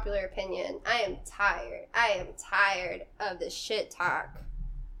unpopular opinion. I am tired of the shit talk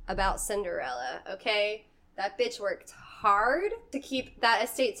about Cinderella, okay? That bitch worked hard to keep that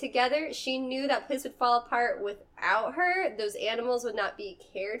estate together. She knew that place would fall apart without her. Those animals would not be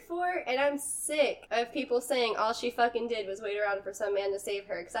cared for. And I'm sick of people saying all she fucking did was wait around for some man to save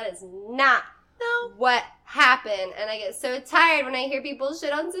her, because that is not what happened. And I get so tired when I hear people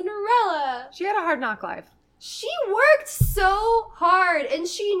shit on Cinderella. She had a hard knock life. She worked so hard, and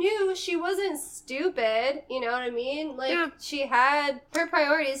she knew she wasn't stupid, you know what I mean? Like, She had her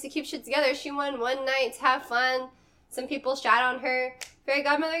priorities to keep shit together. She won one night to have fun. Some people shat on her. Fairy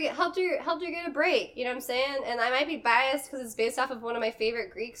Godmother helped her get a break, you know what I'm saying? And I might be biased because it's based off of one of my favorite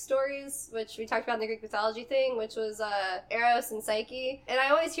Greek stories, which we talked about in the Greek mythology thing, which was Eros and Psyche. And I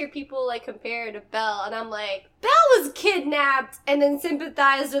always hear people, like, compare her to Belle, and I'm like, Belle was kidnapped and then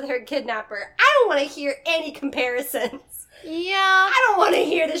sympathized with her kidnapper. I don't want to hear any comparisons. Yeah. I don't want to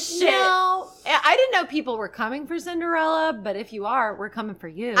hear this shit. No. I didn't know people were coming for Cinderella, but if you are, we're coming for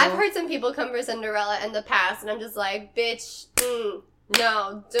you. I've heard some people come for Cinderella in the past, and I'm just like, bitch,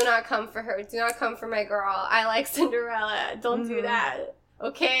 no, do not come for her. Do not come for my girl. I like Cinderella. Don't do that.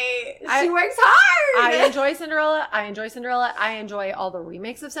 Okay? She works hard. I enjoy Cinderella. I enjoy all the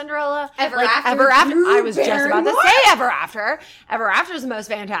remakes of Cinderella. Ever like, After. Ever After. Drew I was just about to Barrymore. say Ever After. Ever After is the most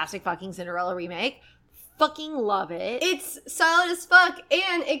fantastic fucking Cinderella remake. Fucking love it. It's solid as fuck,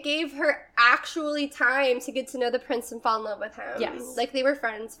 and it gave her actually time to get to know the prince and fall in love with him. Yes. Like, they were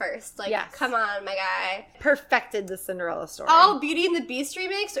friends first. Like, Yes. come on, my guy. Perfected the Cinderella story. All Beauty and the Beast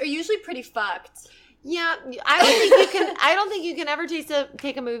remakes are usually pretty fucked. Yeah, I don't think you can ever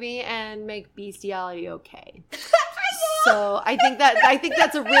take a movie and make bestiality okay. So I think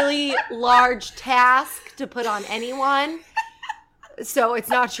that's a really large task to put on anyone. So it's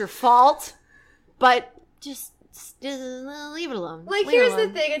not your fault. but just leave it alone. Like, here's the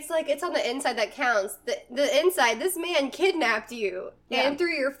thing. It's like, it's on the inside that counts. The inside, this man kidnapped you. Yeah. And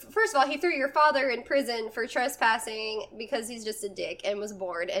first of all, he threw your father in prison for trespassing because he's just a dick and was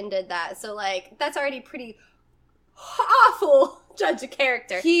bored and did that. So, like, that's already pretty awful judge of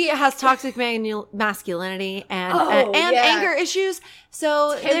character. He has toxic masculinity and anger issues.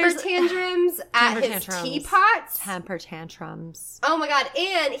 So temper tantrums at his teapots. Temper tantrums. Oh my god.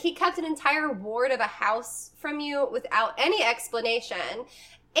 And he kept an entire ward of a house from you without any explanation.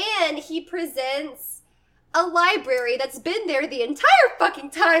 And he presents a library that's been there the entire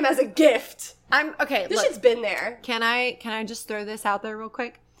fucking time as a gift. This shit's been there. Can I just throw this out there real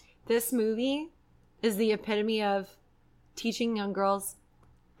quick? This movie is the epitome of teaching young girls,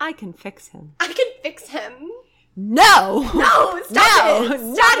 I can fix him. I can fix him. No, stop it.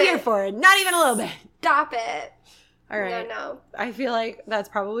 Not here for it. Not even a little bit. Stop it. All right. No. I feel like that's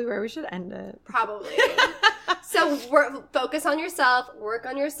probably where we should end it. Probably. So focus on yourself, work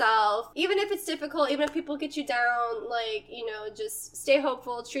on yourself. Even if it's difficult, even if people get you down, like, you know, just stay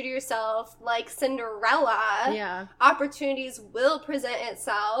hopeful, true to yourself. Like Cinderella. Yeah. Opportunities will present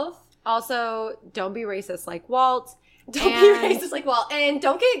itself. Also, don't be racist like Walt. Don't be racist like Walt. And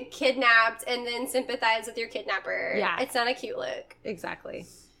don't get kidnapped and then sympathize with your kidnapper. Yeah. It's not a cute look. Exactly.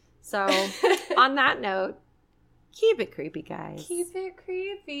 So, on that note, keep it creepy, guys. Keep it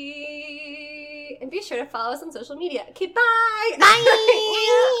creepy. And be sure to follow us on social media. Okay, bye.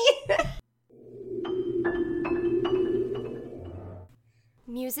 Bye.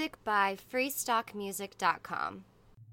 Music by freestockmusic.com.